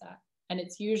use that. And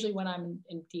it's usually when I'm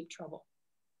in deep trouble.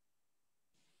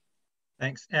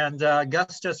 Thanks. And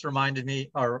Gus just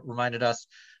reminded us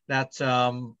that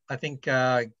I think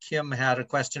Kim had a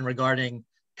question regarding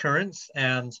currents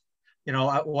and, you know,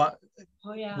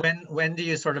 oh, yeah. when do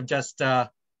you sort of just,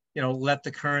 you know, let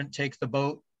the current take the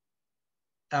boat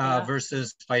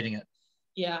versus fighting it?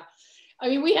 Yeah. I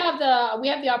mean, we have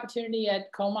the opportunity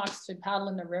at Comox to paddle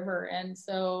in the river. And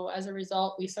so as a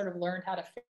result, we sort of learned how to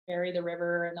ferry the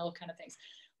river and all kind of things.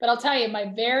 But I'll tell you,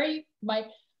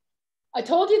 I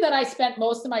told you that I spent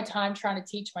most of my time trying to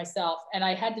teach myself, and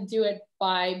I had to do it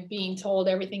by being told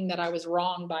everything that I was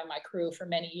wrong by my crew for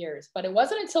many years. But it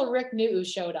wasn't until Rick Newton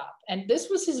showed up, and this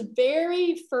was his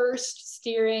very first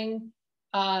steering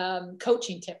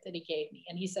coaching tip that he gave me.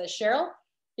 And he says, Cheryl,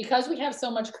 because we have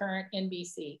so much current in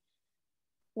BC,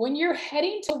 when you're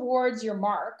heading towards your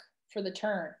mark for the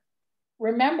turn,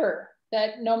 remember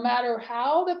that no matter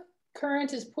how the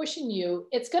current is pushing you,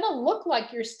 it's going to look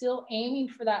like you're still aiming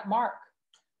for that mark.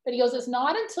 But he goes, it's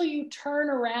not until you turn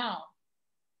around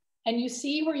and you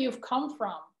see where you've come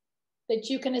from that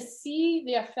you can see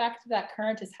the effect that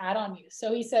current has had on you.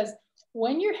 So he says,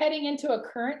 when you're heading into a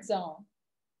current zone,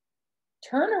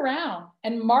 turn around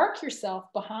and mark yourself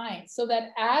behind so that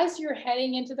as you're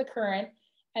heading into the current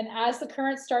and as the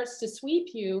current starts to sweep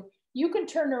you, you can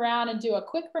turn around and do a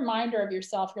quick reminder of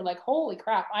yourself. You're like, holy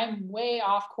crap, I'm way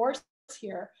off course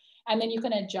here. And then you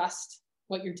can adjust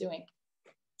what you're doing.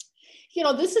 You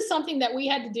know, this is something that I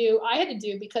had to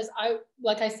do because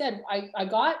like I said, I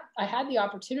had the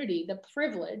opportunity, the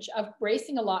privilege of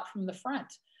racing a lot from the front.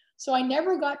 So I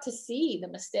never got to see the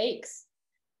mistakes.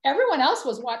 Everyone else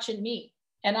was watching me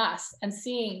and us and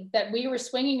seeing that we were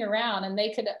swinging around and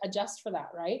they could adjust for that,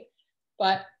 right?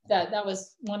 But that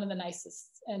was one of the nicest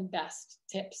and best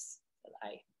tips that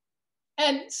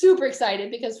and super excited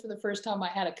because for the first time I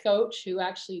had a coach who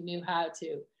actually knew how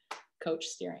to coach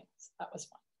steering. So that was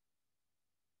fun.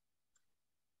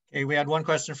 Okay, we had one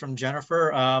question from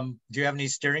Jennifer. Do you have any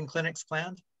steering clinics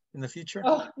planned in the future?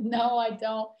 Oh, no, I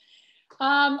don't.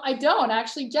 I don't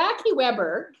actually. Jackie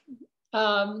Weber,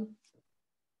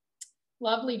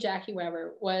 lovely Jackie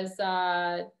Weber was,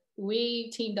 we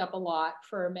teamed up a lot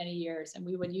for many years and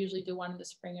we would usually do one in the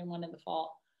spring and one in the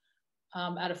fall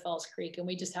out of Falls Creek. And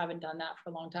we just haven't done that for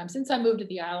a long time. Since I moved to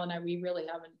the island, we really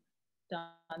haven't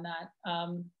done that.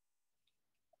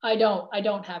 I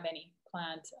don't have any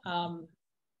planned.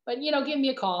 But, you know, give me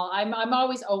a call. I'm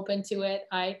always open to it.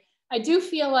 I do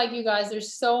feel like you guys,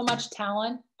 there's so much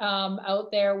talent out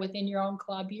there within your own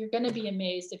club. You're going to be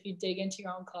amazed if you dig into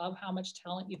your own club, how much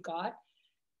talent you've got.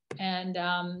 And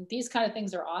these kind of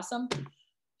things are awesome.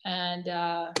 And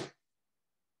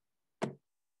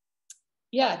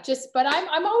yeah, but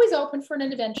I'm always open for an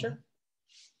adventure.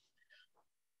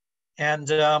 And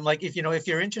like, if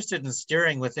you're interested in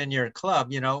steering within your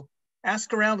club, you know,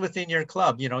 ask around within your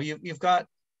club. You know, you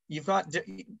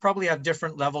probably have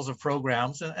different levels of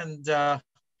programs, and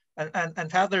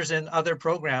paddlers in other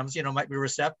programs, you know, might be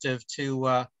receptive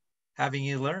to having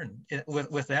you learn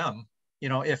with them. You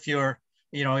know, if you're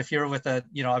with a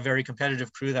very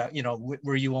competitive crew that, you know,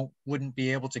 where you wouldn't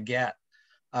be able to get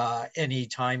any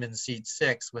time in seat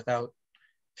 6 without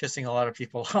pissing a lot of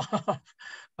people off.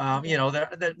 You know,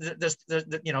 there's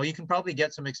you know, you can probably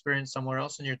get some experience somewhere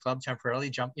else in your club temporarily,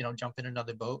 jump in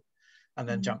another boat and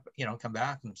then come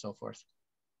back and so forth.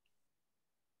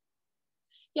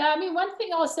 Yeah, I mean, one thing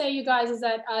I'll say, you guys, is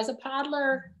that as a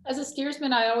paddler, as a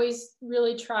steersman, I always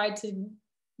really tried to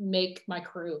make my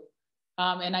crew.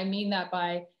 And I mean that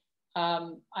by,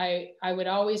 I would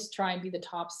always try and be the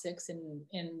top 6 in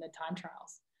the time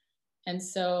trials. And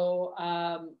so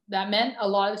that meant a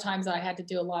lot of the times I had to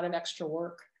do a lot of extra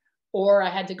work, or I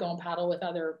had to go and paddle with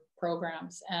other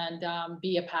programs and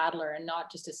be a paddler and not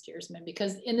just a steersman.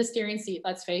 Because in the steering seat,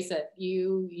 let's face it,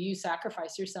 you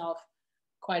sacrifice yourself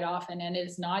quite often, and it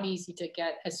is not easy to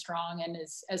get as strong and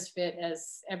as fit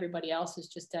as everybody else who's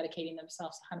just dedicating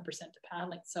themselves 100% to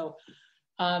paddling. So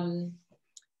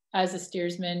as a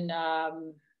steersman, I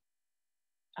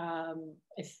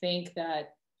think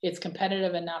that it's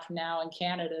competitive enough now in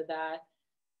Canada that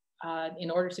in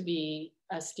order to be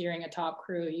steering a top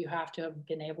crew, you have to have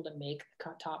been able to make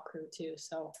the top crew too.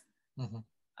 So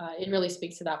it really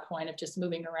speaks to that point of just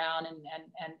moving around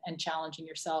and challenging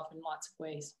yourself in lots of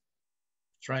ways.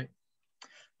 That's right.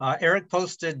 Eric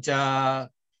posted a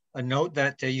note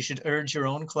that you should urge your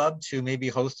own club to maybe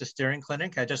host a steering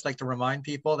clinic. I'd just like to remind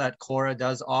people that CORA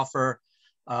does offer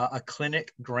a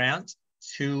clinic grant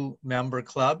to member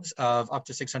clubs of up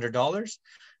to $600.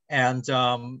 And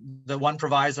the one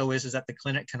proviso is that the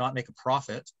clinic cannot make a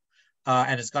profit,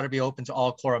 and it's got to be open to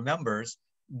all CORA members.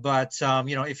 But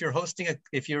you know, if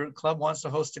your club wants to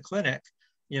host a clinic,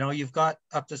 you know, you've got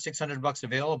up to $600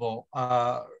 available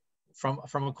from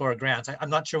a CORA grant. I'm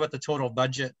not sure what the total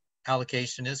budget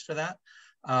allocation is for that,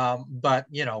 but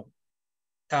you know,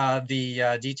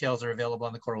 the details are available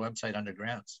on the CORA website under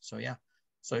grants. So yeah,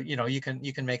 so you know, you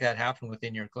can make that happen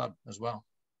within your club as well.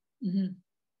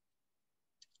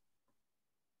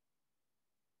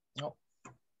 Oh,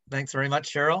 thanks very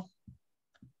much, Cheryl.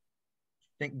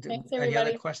 Thanks, any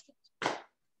other questions?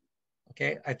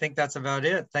 Okay, I think that's about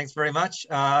it. Thanks very much.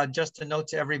 Just a note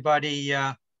to everybody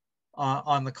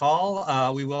on the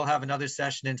call, we will have another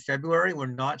session in February. We're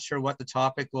not sure what the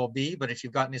topic will be, but if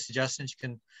you've got any suggestions, you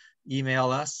can email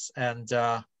us and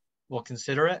we'll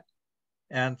consider it.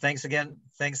 And thanks again,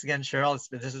 Cheryl.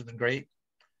 This has been great.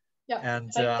 Yeah,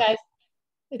 and thanks, guys.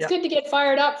 It's good to get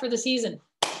fired up for the season.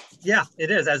 Yeah,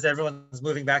 it is, as everyone's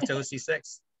moving back to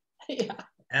OC6. Yeah.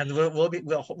 And we'll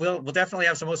definitely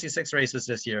have some OC6 races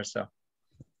this year. So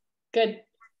good.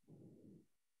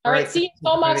 All right, see you in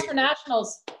Comox for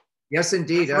nationals. Yes,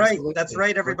 indeed. That's right. That's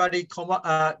right, everybody.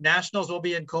 Nationals will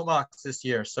be in Comox this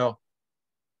year. So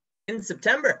in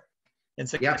September. In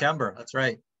September. That's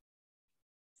right.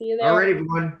 See you there. All right,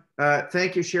 everyone.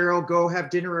 Thank you, Cheryl. Go have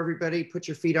dinner, everybody. Put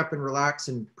your feet up and relax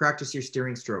and practice your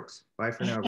steering strokes. Bye for now.